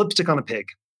 quote, it's lipstick on a pig,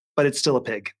 but it's still a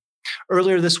pig.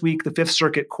 Earlier this week, the Fifth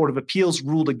Circuit Court of Appeals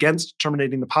ruled against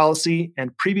terminating the policy,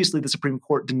 and previously the Supreme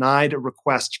Court denied a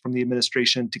request from the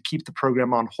administration to keep the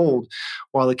program on hold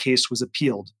while the case was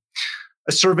appealed.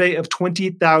 A survey of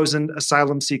 20,000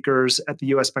 asylum seekers at the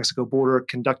U.S.-Mexico border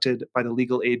conducted by the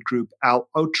legal aid group Al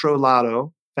Otro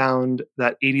Lado found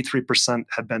that 83%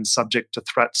 had been subject to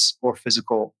threats or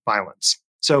physical violence.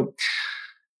 So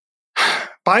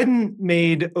Biden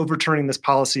made overturning this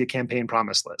policy a campaign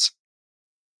promise, Liz.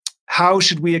 How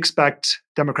should we expect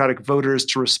Democratic voters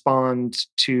to respond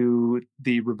to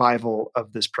the revival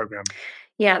of this program?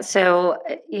 Yeah, so,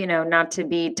 not to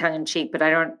be tongue-in-cheek, but I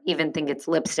don't even think it's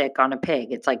lipstick on a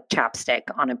pig. It's like chapstick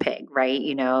on a pig, right?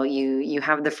 You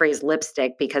have the phrase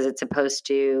lipstick because it's supposed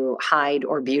to hide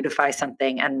or beautify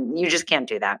something, and you just can't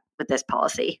do that with this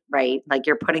policy, right? Like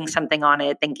you're putting something on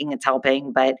it thinking it's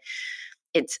helping, but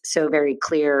it's so very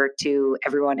clear to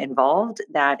everyone involved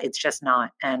that it's just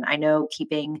not. And I know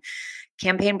keeping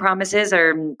campaign promises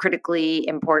are critically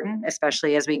important,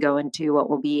 especially as we go into what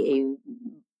will be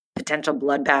a potential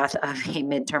bloodbath of a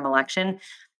midterm election.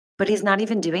 But he's not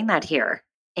even doing that here.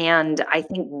 And I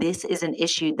think this is an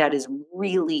issue that is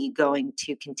really going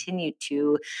to continue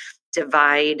to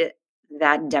divide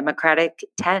that Democratic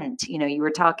tent. You were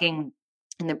talking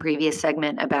in the previous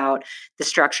segment about the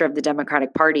structure of the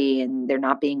Democratic Party and there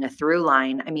not being a through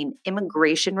line. I mean,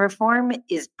 immigration reform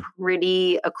is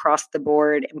pretty across the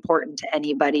board important to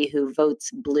anybody who votes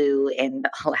blue in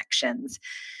elections.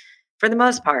 For the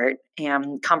most part,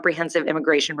 comprehensive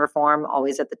immigration reform,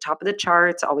 always at the top of the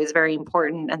charts, always very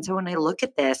important. And so when I look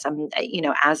at this, I'm,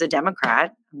 as a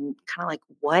Democrat, I'm kind of like,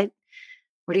 what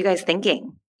are you guys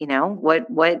thinking?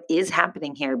 What is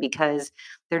happening here? Because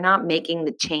they're not making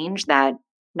the change that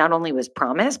not only was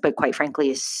promised, but quite frankly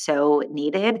is so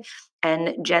needed.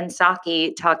 And Jen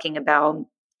Psaki talking about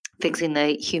fixing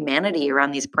the humanity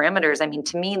around these parameters. I mean,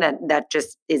 to me, that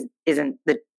just isn't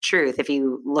the truth if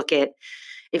you look at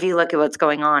what's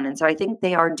going on. And so I think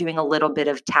they are doing a little bit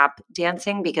of tap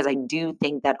dancing, because I do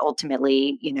think that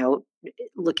ultimately,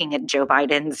 looking at Joe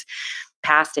Biden's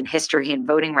past and history and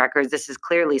voting records, this is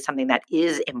clearly something that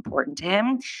is important to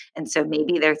him. And so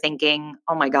maybe they're thinking,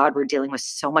 oh my God, we're dealing with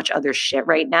so much other shit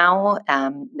right now,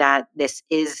 that this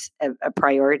is a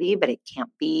priority, but it can't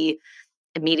be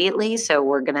immediately. So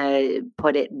we're going to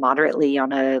put it moderately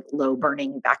on a low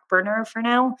burning back burner for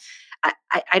now.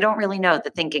 I don't really know the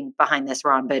thinking behind this,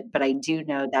 Ron, but I do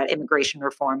know that immigration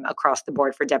reform across the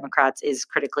board for Democrats is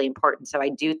critically important. So I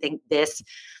do think this,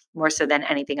 more so than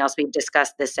anything else we've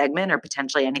discussed this segment or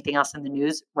potentially anything else in the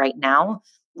news right now,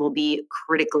 will be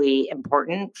critically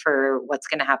important for what's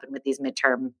going to happen with these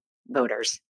midterm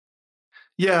voters.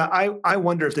 Yeah, I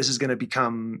wonder if this is going to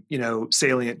become,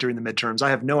 salient during the midterms.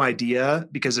 I have no idea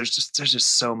because there's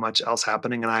just so much else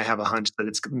happening, and I have a hunch that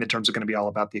midterms are going to be all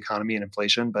about the economy and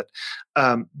inflation. But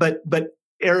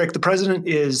Eric, the president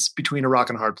is between a rock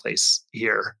and a hard place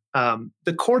here.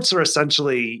 The courts are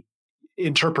essentially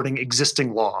interpreting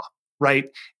existing law, right?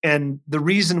 And the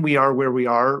reason we are where we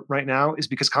are right now is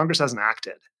because Congress hasn't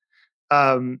acted.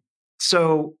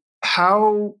 So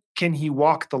how can he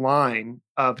walk the line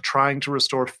of trying to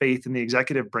restore faith in the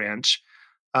executive branch,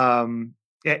 and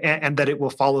that it will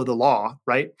follow the law,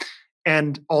 right?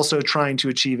 And also trying to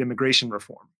achieve immigration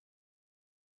reform?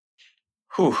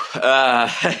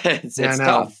 It's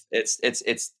tough.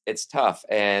 It's tough.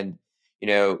 And,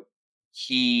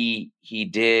 he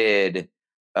did,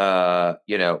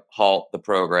 halt the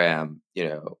program,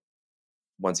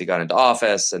 once he got into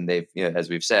office, and they've, as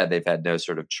we've said, they've had no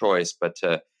sort of choice but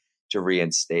to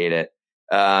reinstate it.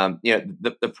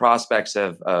 The prospects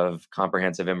of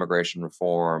comprehensive immigration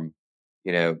reform,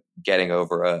 getting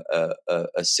over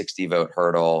a 60 vote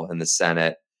hurdle in the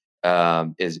Senate,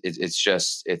 it's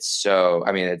so,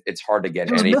 it's hard to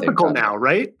get anything difficult now,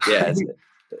 right? Yeah.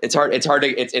 It's hard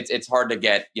to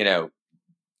get,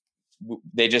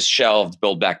 they just shelved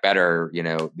Build Back Better,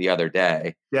 the other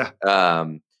day. Yeah.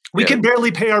 We can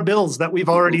barely pay our bills that we've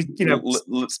already,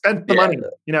 spent the money.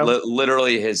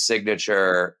 Literally, his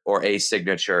signature or a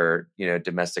signature,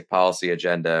 domestic policy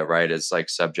agenda, right, is like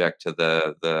subject to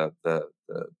the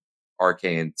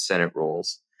arcane Senate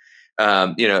rules.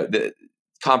 The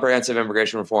comprehensive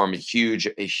immigration reform, a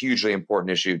hugely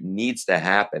important issue, needs to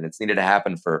happen. It's needed to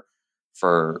happen for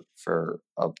a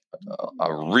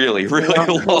really, really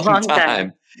long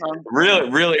time.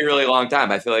 Really long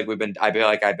time. I feel like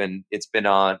it's been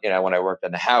on, when I worked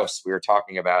in the House, we were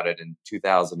talking about it in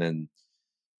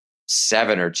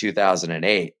 2007 or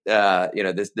 2008.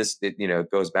 This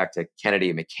goes back to Kennedy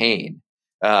and McCain.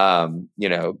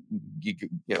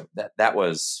 That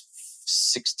was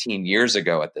 16 years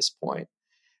ago at this point.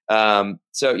 So,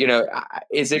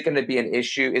 is it going to be an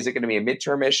issue? Is it going to be a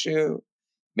midterm issue?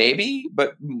 Maybe,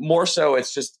 but more so,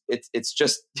 it's just an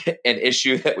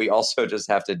issue that we also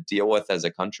just have to deal with as a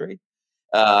country.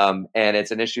 And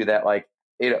it's an issue that,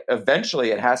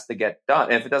 eventually it has to get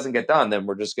done. And if it doesn't get done, then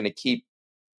we're just going to keep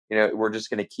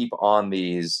on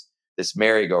this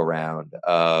merry-go-round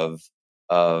of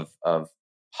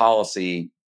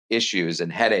policy issues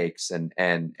and headaches and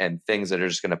things that are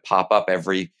just going to pop up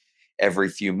every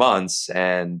few months.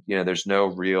 And, there's no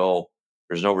real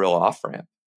off-ramp.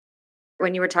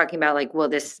 When you were talking about will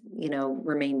this,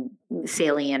 remain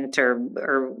salient or,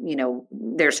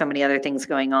 there's so many other things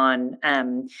going on.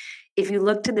 If you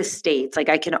look to the states,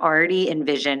 I can already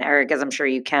envision, Eric, as I'm sure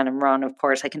you can, and Ron, of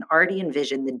course, I can already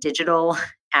envision the digital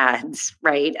ads,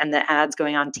 right? And the ads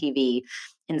going on TV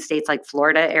in states like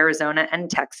Florida, Arizona, and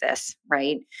Texas,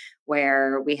 right?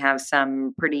 Where we have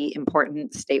some pretty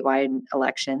important statewide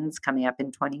elections coming up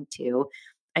in 2022.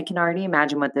 I can already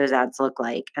imagine what those ads look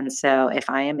like. And so if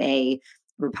I am a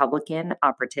Republican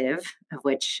operative, of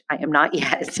which I am not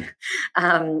yet,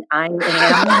 I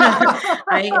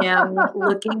am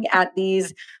looking at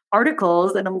these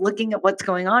articles and I'm looking at what's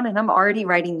going on and I'm already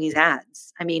writing these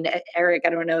ads. I mean, Eric, I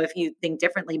don't know if you think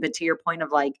differently, but to your point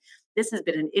of this has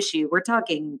been an issue. We're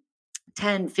talking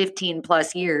 10, 15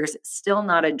 plus years, still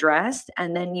not addressed.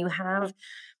 And then you have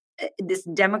this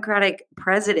Democratic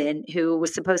president who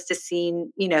was supposed to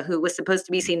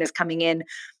be seen as coming in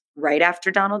right after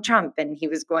Donald Trump, and he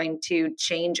was going to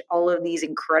change all of these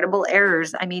incredible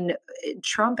errors. I mean,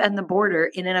 Trump and the border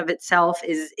in and of itself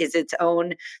is its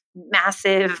own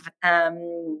massive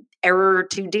error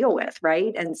to deal with,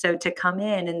 right? And so to come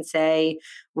in and say,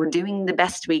 we're doing the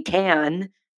best we can,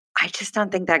 I just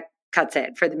don't think that cuts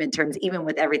it for the midterms, even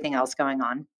with everything else going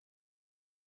on.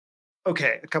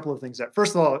 Okay, a couple of things there.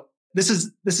 First of all, this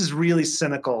is really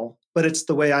cynical, but it's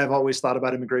the way I've always thought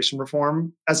about immigration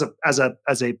reform as a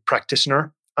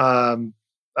practitioner of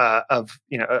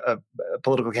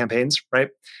political campaigns. Right?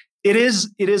 It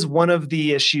is one of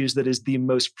the issues that is the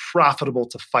most profitable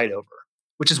to fight over,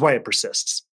 which is why it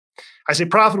persists. I say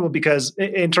profitable because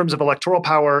in terms of electoral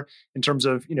power, in terms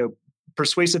of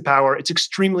persuasive power, it's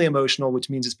extremely emotional, which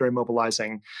means it's very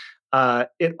mobilizing.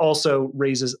 It also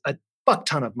raises a buck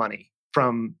ton of money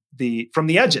from the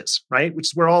edges, right? Which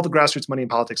is where all the grassroots money in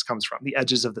politics comes from, the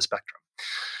edges of the spectrum.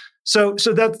 So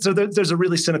there's a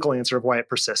really cynical answer of why it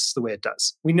persists the way it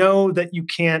does. We know that you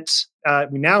can't.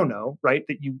 We now know, right,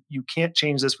 that you can't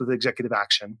change this with executive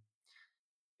action.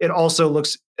 It also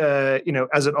looks,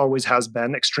 as it always has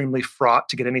been, extremely fraught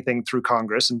to get anything through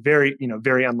Congress, and very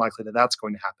unlikely that that's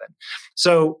going to happen.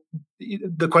 So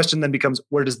the question then becomes,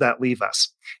 where does that leave us?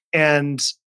 And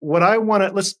what I want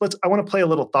to I want to play a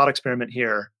little thought experiment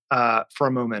here for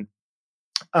a moment.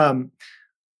 I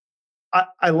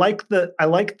like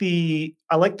the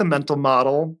mental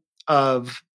model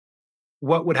of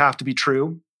what would have to be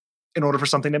true in order for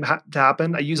something to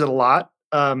happen. I use it a lot.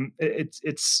 It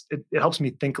helps me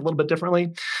think a little bit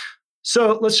differently.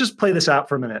 So let's just play this out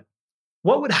for a minute.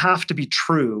 What would have to be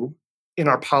true in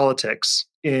our politics,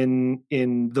 in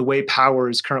the way power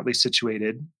is currently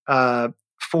situated,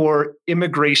 for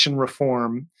immigration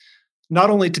reform not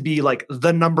only to be like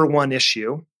the number one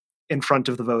issue in front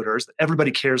of the voters that everybody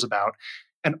cares about,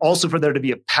 and also for there to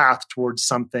be a path towards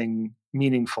something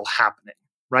meaningful happening,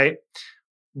 right?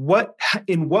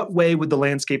 In what way would the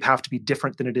landscape have to be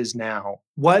different than it is now?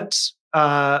 What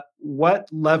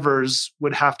levers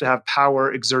would have to have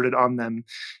power exerted on them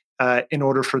in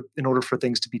order for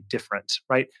things to be different,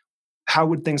 right? How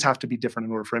would things have to be different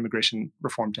in order for immigration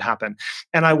reform to happen?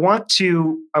 And I want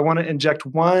to inject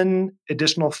one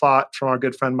additional thought from our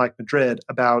good friend Mike Madrid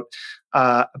about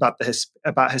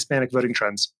Hispanic voting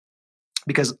trends,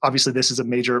 because obviously this is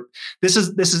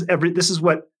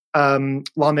what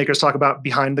lawmakers talk about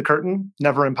behind the curtain,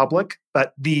 never in public,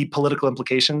 but the political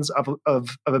implications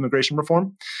of immigration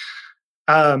reform.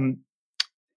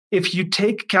 If you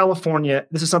take California,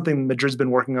 this is something Madrid's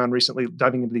been working on recently,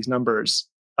 diving into these numbers.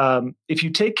 If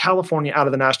you take California out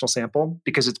of the national sample,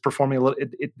 because it's performing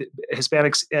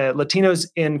Hispanics, Latinos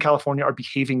in California are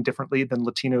behaving differently than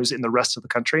Latinos in the rest of the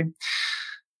country.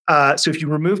 So if you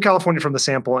remove California from the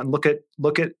sample and look at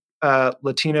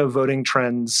Latino voting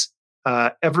trends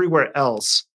everywhere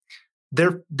else,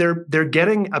 they're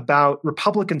getting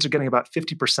Republicans are getting about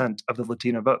 50% of the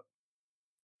Latino vote,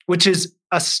 which is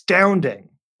astounding,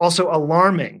 also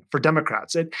alarming for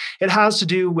Democrats. It has to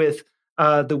do with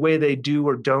the way they do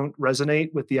or don't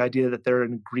resonate with the idea that they're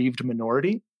an aggrieved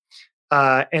minority.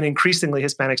 And increasingly,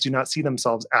 Hispanics do not see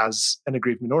themselves as an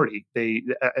aggrieved minority.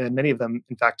 And many of them,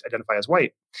 in fact, identify as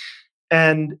white.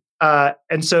 And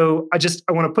so I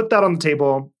want to put that on the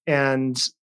table and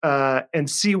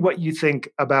see what you think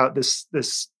about this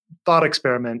thought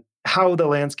experiment, how the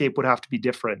landscape would have to be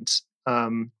different.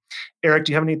 Eric,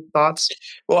 do you have any thoughts?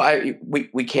 Well,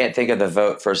 we can't think of the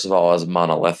vote, first of all, as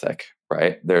monolithic,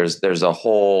 right? There's a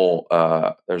whole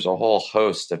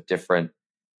host of different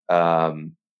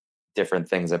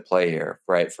things at play here,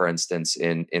 right? For instance,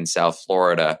 in South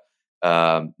Florida,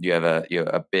 you have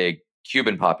a big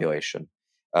Cuban population,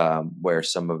 where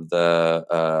some of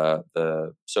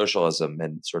the socialism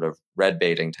and sort of red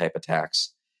baiting type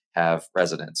attacks have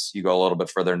resonance. You go a little bit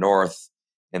further north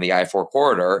in the I-4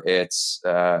 corridor, it's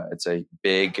a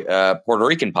big Puerto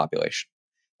Rican population,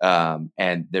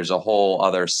 and there's a whole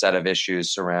other set of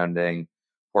issues surrounding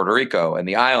Puerto Rico and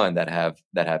the island that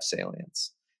have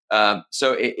salience.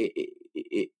 So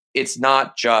it's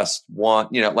not just one,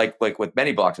 like with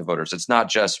many blocks of voters, it's not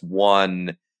just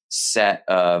one set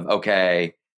of,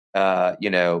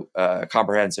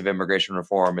 comprehensive immigration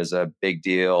reform is a big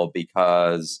deal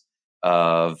because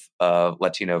of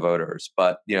Latino voters,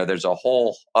 but there's a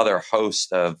whole other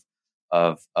host of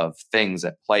things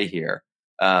at play here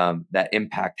that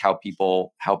impact how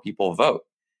people vote,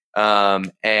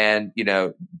 and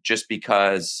just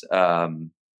because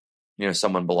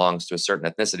someone belongs to a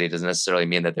certain ethnicity doesn't necessarily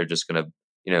mean that they're just going to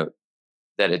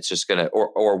that it's just going to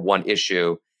or one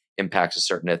issue impacts a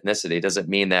certain ethnicity. It doesn't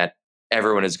mean that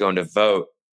everyone is going to vote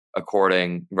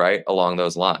along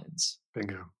those lines.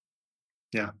 Bingo.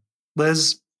 Yeah.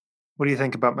 Liz, what do you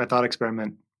think about my thought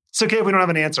experiment? It's okay if we don't have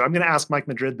an answer. I'm going to ask Mike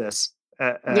Madrid this.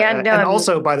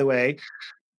 Also, by the way,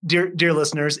 dear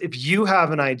listeners, if you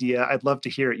have an idea, I'd love to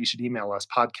hear it. You should email us,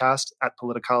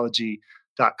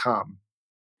 podcast@politicology.com.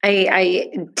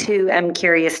 I too am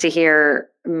curious to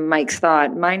hear Mike's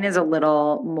thought. Mine is a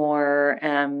little more,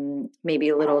 maybe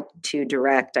a little too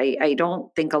direct. I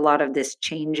don't think a lot of this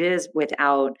changes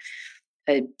without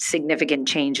a significant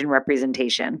change in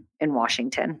representation in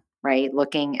Washington, right?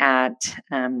 Looking at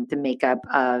the makeup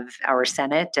of our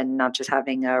Senate and not just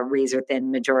having a razor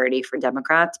thin majority for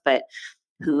Democrats, but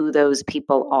who those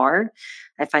people are.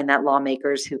 I find that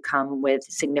lawmakers who come with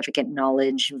significant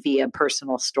knowledge via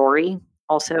personal story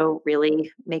also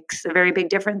really makes a very big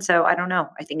difference. So I don't know.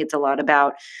 I think it's a lot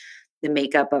about the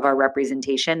makeup of our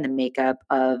representation, the makeup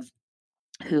of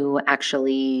who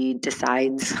actually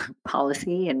decides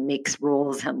policy and makes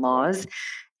rules and laws.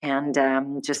 And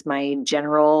just my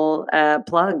general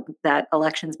plug that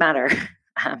elections matter.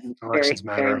 Very, Elections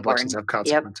matter. very Elections important.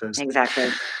 have Yep, consequences. exactly.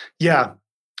 Yeah.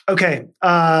 Okay.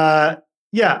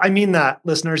 Yeah, I mean that,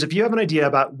 listeners. If you have an idea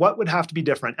about what would have to be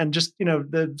different, and just,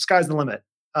 the sky's the limit,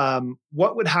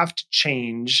 what would have to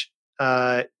change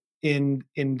in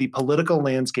the political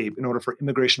landscape in order for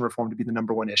immigration reform to be the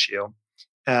number one issue,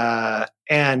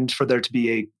 and for there to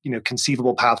be a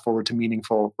conceivable path forward to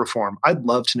meaningful reform? I'd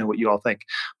love to know what you all think.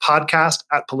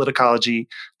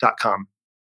 Podcast@politicology.com.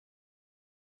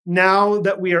 Now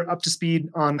that we are up to speed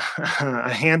on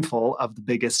a handful of the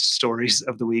biggest stories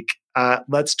of the week,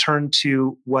 let's turn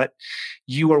to what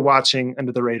you are watching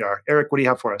under the radar. Eric, what do you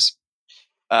have for us?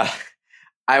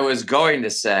 I was going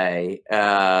to say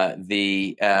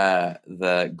the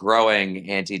growing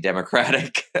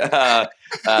anti-democratic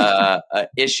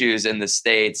issues in the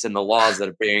states and the laws that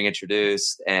are being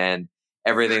introduced and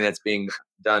everything that's being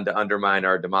done to undermine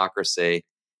our democracy.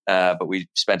 But we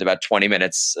spent about 20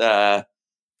 minutes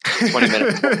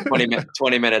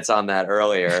 20 minutes on that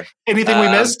earlier. Anything we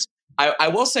missed? I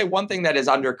will say one thing that is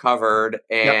undercovered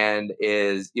and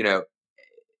is,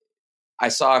 I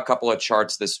saw a couple of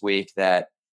charts this week that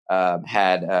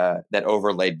had that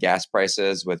overlaid gas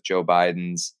prices with Joe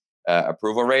Biden's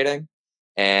approval rating,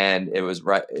 and it was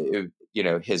right.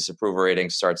 His approval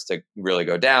rating starts to really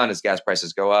go down as gas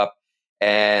prices go up,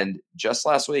 and just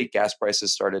last week, gas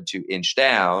prices started to inch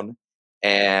down.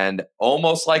 And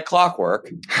almost like clockwork,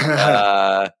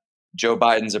 Joe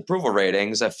Biden's approval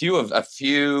ratings, a few of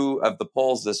the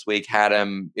polls this week had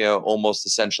him, almost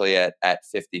essentially at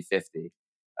 50-50.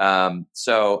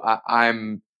 So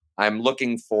I'm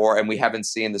looking for, and we haven't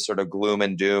seen the sort of gloom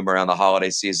and doom around the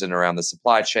holiday season, around the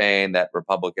supply chain that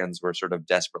Republicans were sort of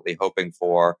desperately hoping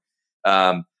for.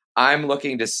 I'm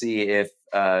looking to see if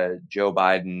Joe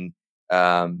Biden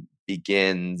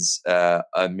begins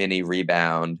a mini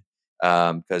rebound.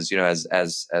 Because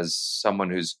as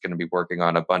someone who's going to be working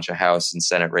on a bunch of House and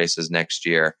Senate races next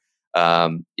year,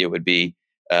 it would be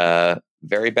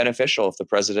very beneficial if the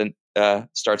president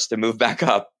starts to move back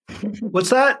up.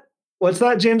 What's that,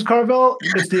 James Carville?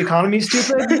 It's the economy,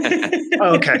 stupid.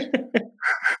 Oh, okay.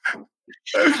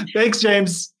 Thanks,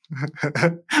 James.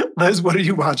 Liz, what are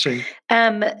you watching?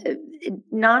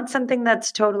 Not something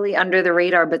that's totally under the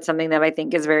radar, but something that I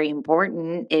think is very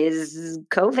important is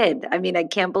COVID. I mean, I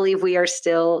can't believe we are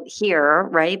still here,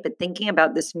 right? But thinking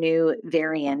about this new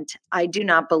variant, I do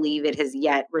not believe it has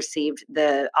yet received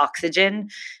the oxygen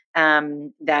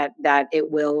that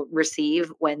it will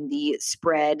receive when the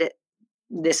spread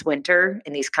this winter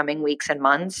in these coming weeks and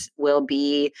months will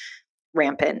be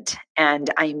rampant.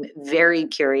 And I'm very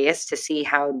curious to see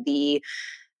how the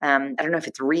I don't know if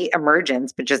it's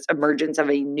re-emergence, but just emergence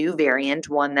of a new variant,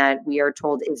 one that we are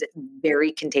told is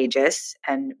very contagious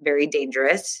and very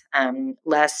dangerous,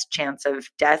 less chance of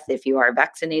death if you are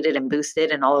vaccinated and boosted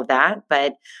and all of that.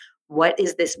 But what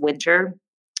is this winter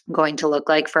going to look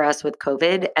like for us with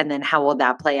COVID? And then how will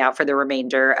that play out for the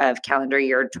remainder of calendar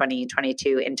year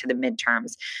 2022 into the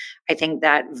midterms? I think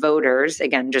that voters,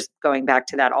 again, just going back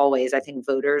to that always, I think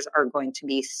voters are going to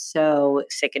be so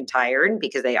sick and tired,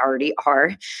 because they already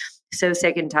are so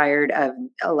sick and tired of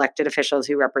elected officials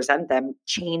who represent them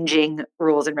changing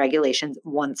rules and regulations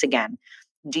once again.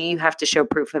 Do you have to show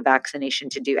proof of vaccination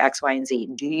to do X, Y, and Z?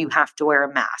 Do you have to wear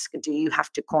a mask? Do you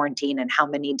have to quarantine, and how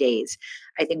many days?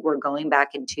 I think we're going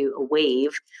back into a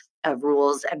wave of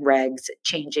rules and regs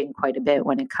changing quite a bit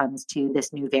when it comes to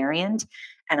this new variant.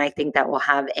 And I think that will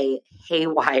have a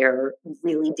haywire,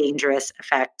 really dangerous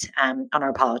effect on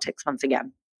our politics once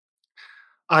again.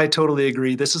 I totally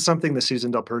agree. This is something that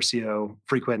Susan Del Percio,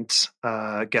 frequent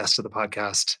guest of the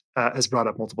podcast, has brought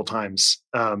up multiple times,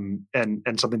 and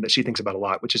something that she thinks about a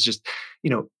lot, which is just,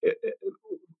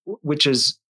 which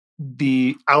is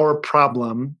our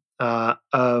problem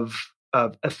of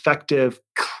effective,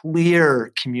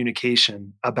 clear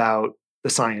communication about the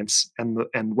science and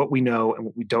what we know and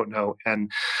what we don't know,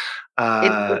 and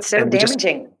it's so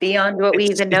damaging beyond what we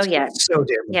even know yet. It's so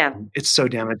damaging. Yeah, it's so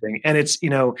damaging, and it's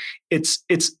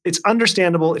it's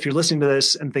understandable if you're listening to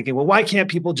this and thinking, well, why can't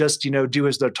people just do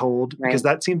as they're told? Right. Because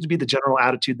that seems to be the general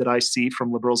attitude that I see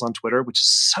from liberals on Twitter, which is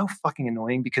so fucking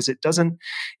annoying, because it doesn't.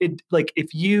 It like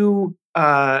if you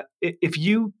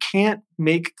can't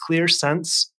make clear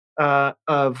sense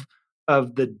of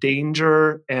of the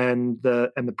danger and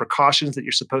the precautions that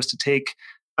you're supposed to take,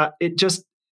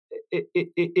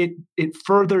 it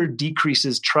further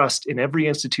decreases trust in every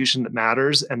institution that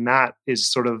matters, and that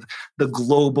is sort of the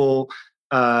global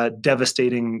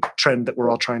devastating trend that we're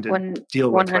all trying to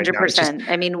deal with right now. 100%.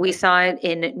 I mean, we saw it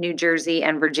in New Jersey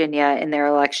and Virginia in their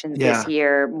elections this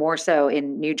year, more so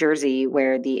in New Jersey,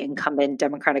 where the incumbent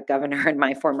Democratic governor and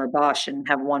my former boss shouldn't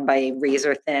have won by a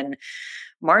razor-thin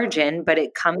margin, but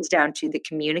it comes down to the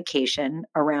communication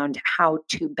around how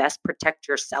to best protect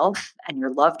yourself and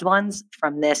your loved ones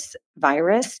from this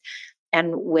virus.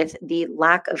 And with the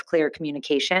lack of clear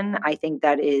communication, I think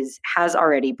that has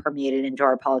already permeated into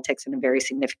our politics in a very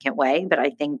significant way. But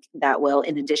I think that will,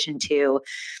 in addition to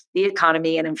the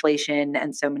economy and inflation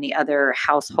and so many other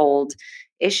household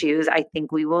issues, I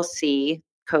think we will see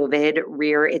COVID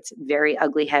rear its very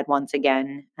ugly head once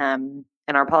again in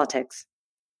our politics.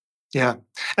 Yeah.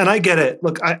 And I get it.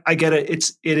 Look, I get it.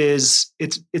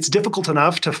 It's difficult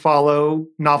enough to follow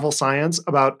novel science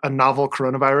about a novel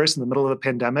coronavirus in the middle of a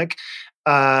pandemic.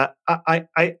 I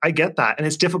get that. And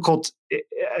it's difficult,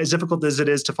 as difficult as it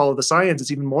is to follow the science,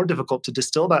 it's even more difficult to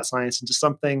distill that science into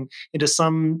some,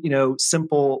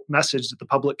 simple message that the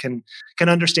public can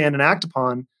understand and act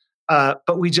upon.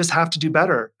 But we just have to do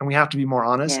better, and we have to be more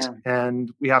honest,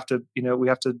 and we have to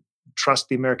trust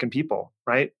the American people,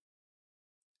 right?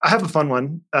 I have a fun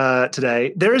one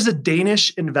today. There is a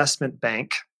Danish investment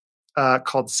bank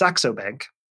called Saxo Bank,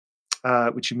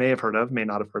 which you may have heard of, may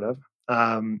not have heard of.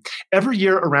 Every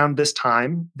year around this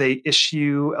time, they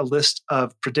issue a list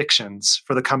of predictions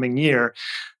for the coming year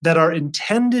that are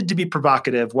intended to be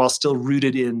provocative while still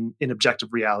rooted in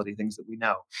objective reality, things that we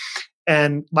know.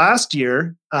 And last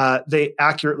year, they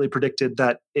accurately predicted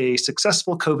that a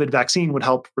successful COVID vaccine would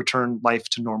help return life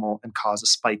to normal and cause a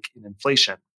spike in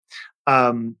inflation.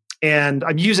 And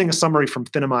I'm using a summary from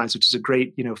Finimize, which is a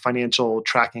great, financial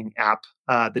tracking app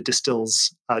that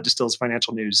distills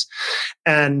financial news.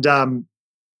 And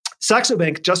Saxo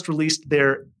Bank just released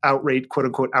their quote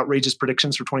unquote outrageous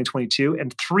predictions for 2022,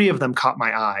 and 3 of them caught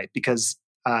my eye because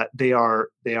they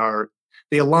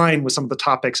align with some of the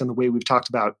topics and the way we've talked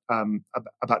about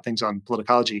things on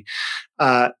Politicology.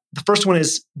 The first one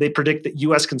is they predict that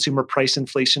U.S. consumer price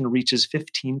inflation reaches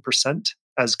 15%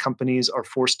 as companies are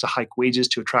forced to hike wages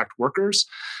to attract workers.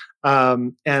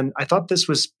 And I thought this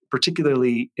was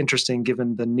particularly interesting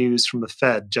given the news from the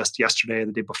Fed just yesterday or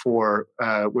the day before,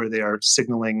 where they are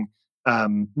signaling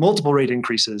multiple rate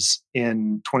increases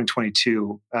in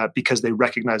 2022 because they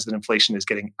recognize that inflation is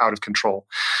getting out of control.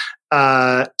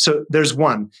 So there's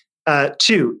one.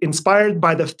 2, inspired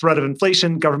by the threat of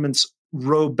inflation, governments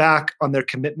row back on their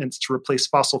commitments to replace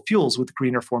fossil fuels with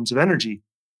greener forms of energy.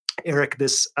 Eric,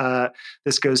 this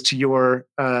goes to your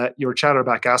chatter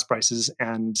about gas prices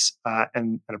and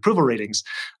approval ratings.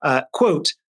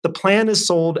 Quote, the plan is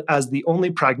sold as the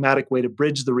only pragmatic way to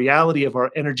bridge the reality of our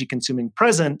energy-consuming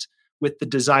present with the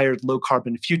desired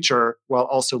low-carbon future, while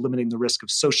also limiting the risk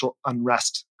of social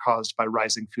unrest caused by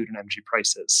rising food and energy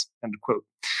prices, end quote.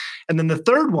 And then the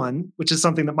third one, which is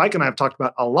something that Mike and I have talked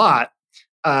about a lot,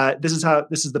 this is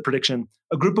the prediction.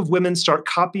 A group of women start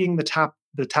copying the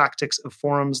tactics of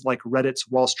forums like Reddit's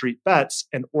Wall Street Bets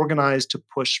and organize to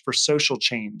push for social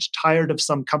change. Tired of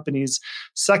some companies'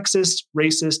 sexist,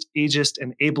 racist, ageist,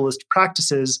 and ableist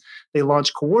practices, they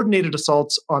launch coordinated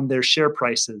assaults on their share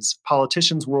prices.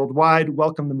 Politicians worldwide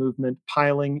welcome the movement,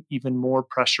 piling even more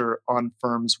pressure on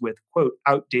firms with, quote,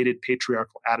 outdated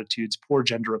patriarchal attitudes, poor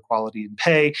gender equality in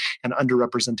pay, and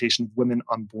underrepresentation of women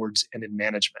on boards and in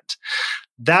management.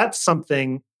 That's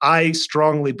something I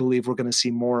strongly believe we're going to see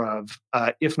more of,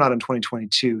 if not in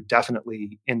 2022,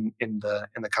 definitely in the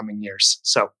coming years.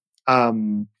 So,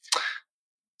 any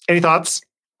thoughts?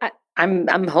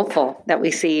 I'm hopeful that we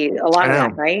see a lot of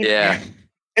that, right? Yeah.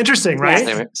 Interesting,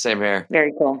 right? Same here.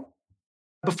 Very cool.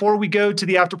 Before we go to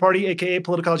the after party, aka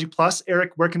Politicology Plus,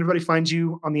 Eric, where can everybody find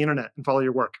you on the internet and follow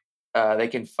your work? They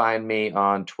can find me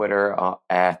on Twitter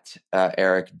at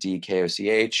Eric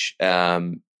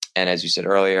DKOCH. And as you said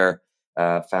earlier,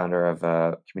 founder of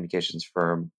a communications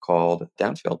firm called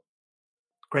Downfield.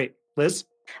 Great. Liz?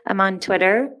 I'm on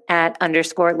Twitter at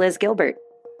 _Liz Gilbert.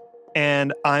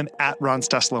 And I'm at Ron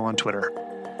Steslow on Twitter.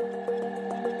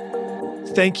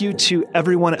 Thank you to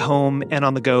everyone at home and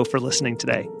on the go for listening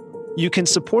today. You can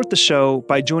support the show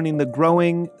by joining the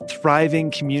growing,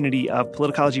 thriving community of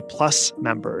Politicology Plus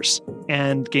members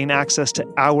and gain access to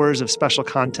hours of special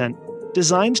content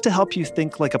designed to help you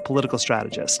think like a political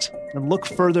strategist and look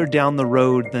further down the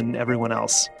road than everyone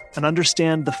else and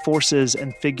understand the forces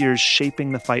and figures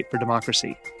shaping the fight for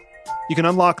democracy. You can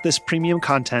unlock this premium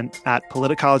content at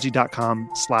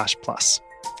politicology.com/plus.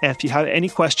 If you have any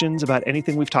questions about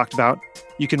anything we've talked about,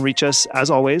 you can reach us, as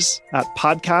always, at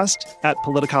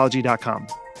podcast@politicology.com.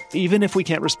 Even if we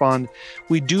can't respond,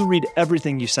 we do read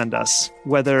everything you send us,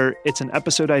 whether it's an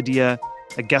episode idea,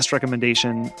 a guest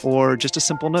recommendation, or just a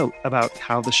simple note about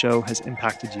how the show has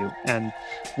impacted you. And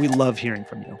we love hearing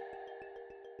from you.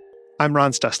 I'm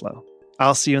Ron Steslow.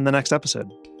 I'll see you in the next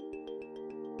episode.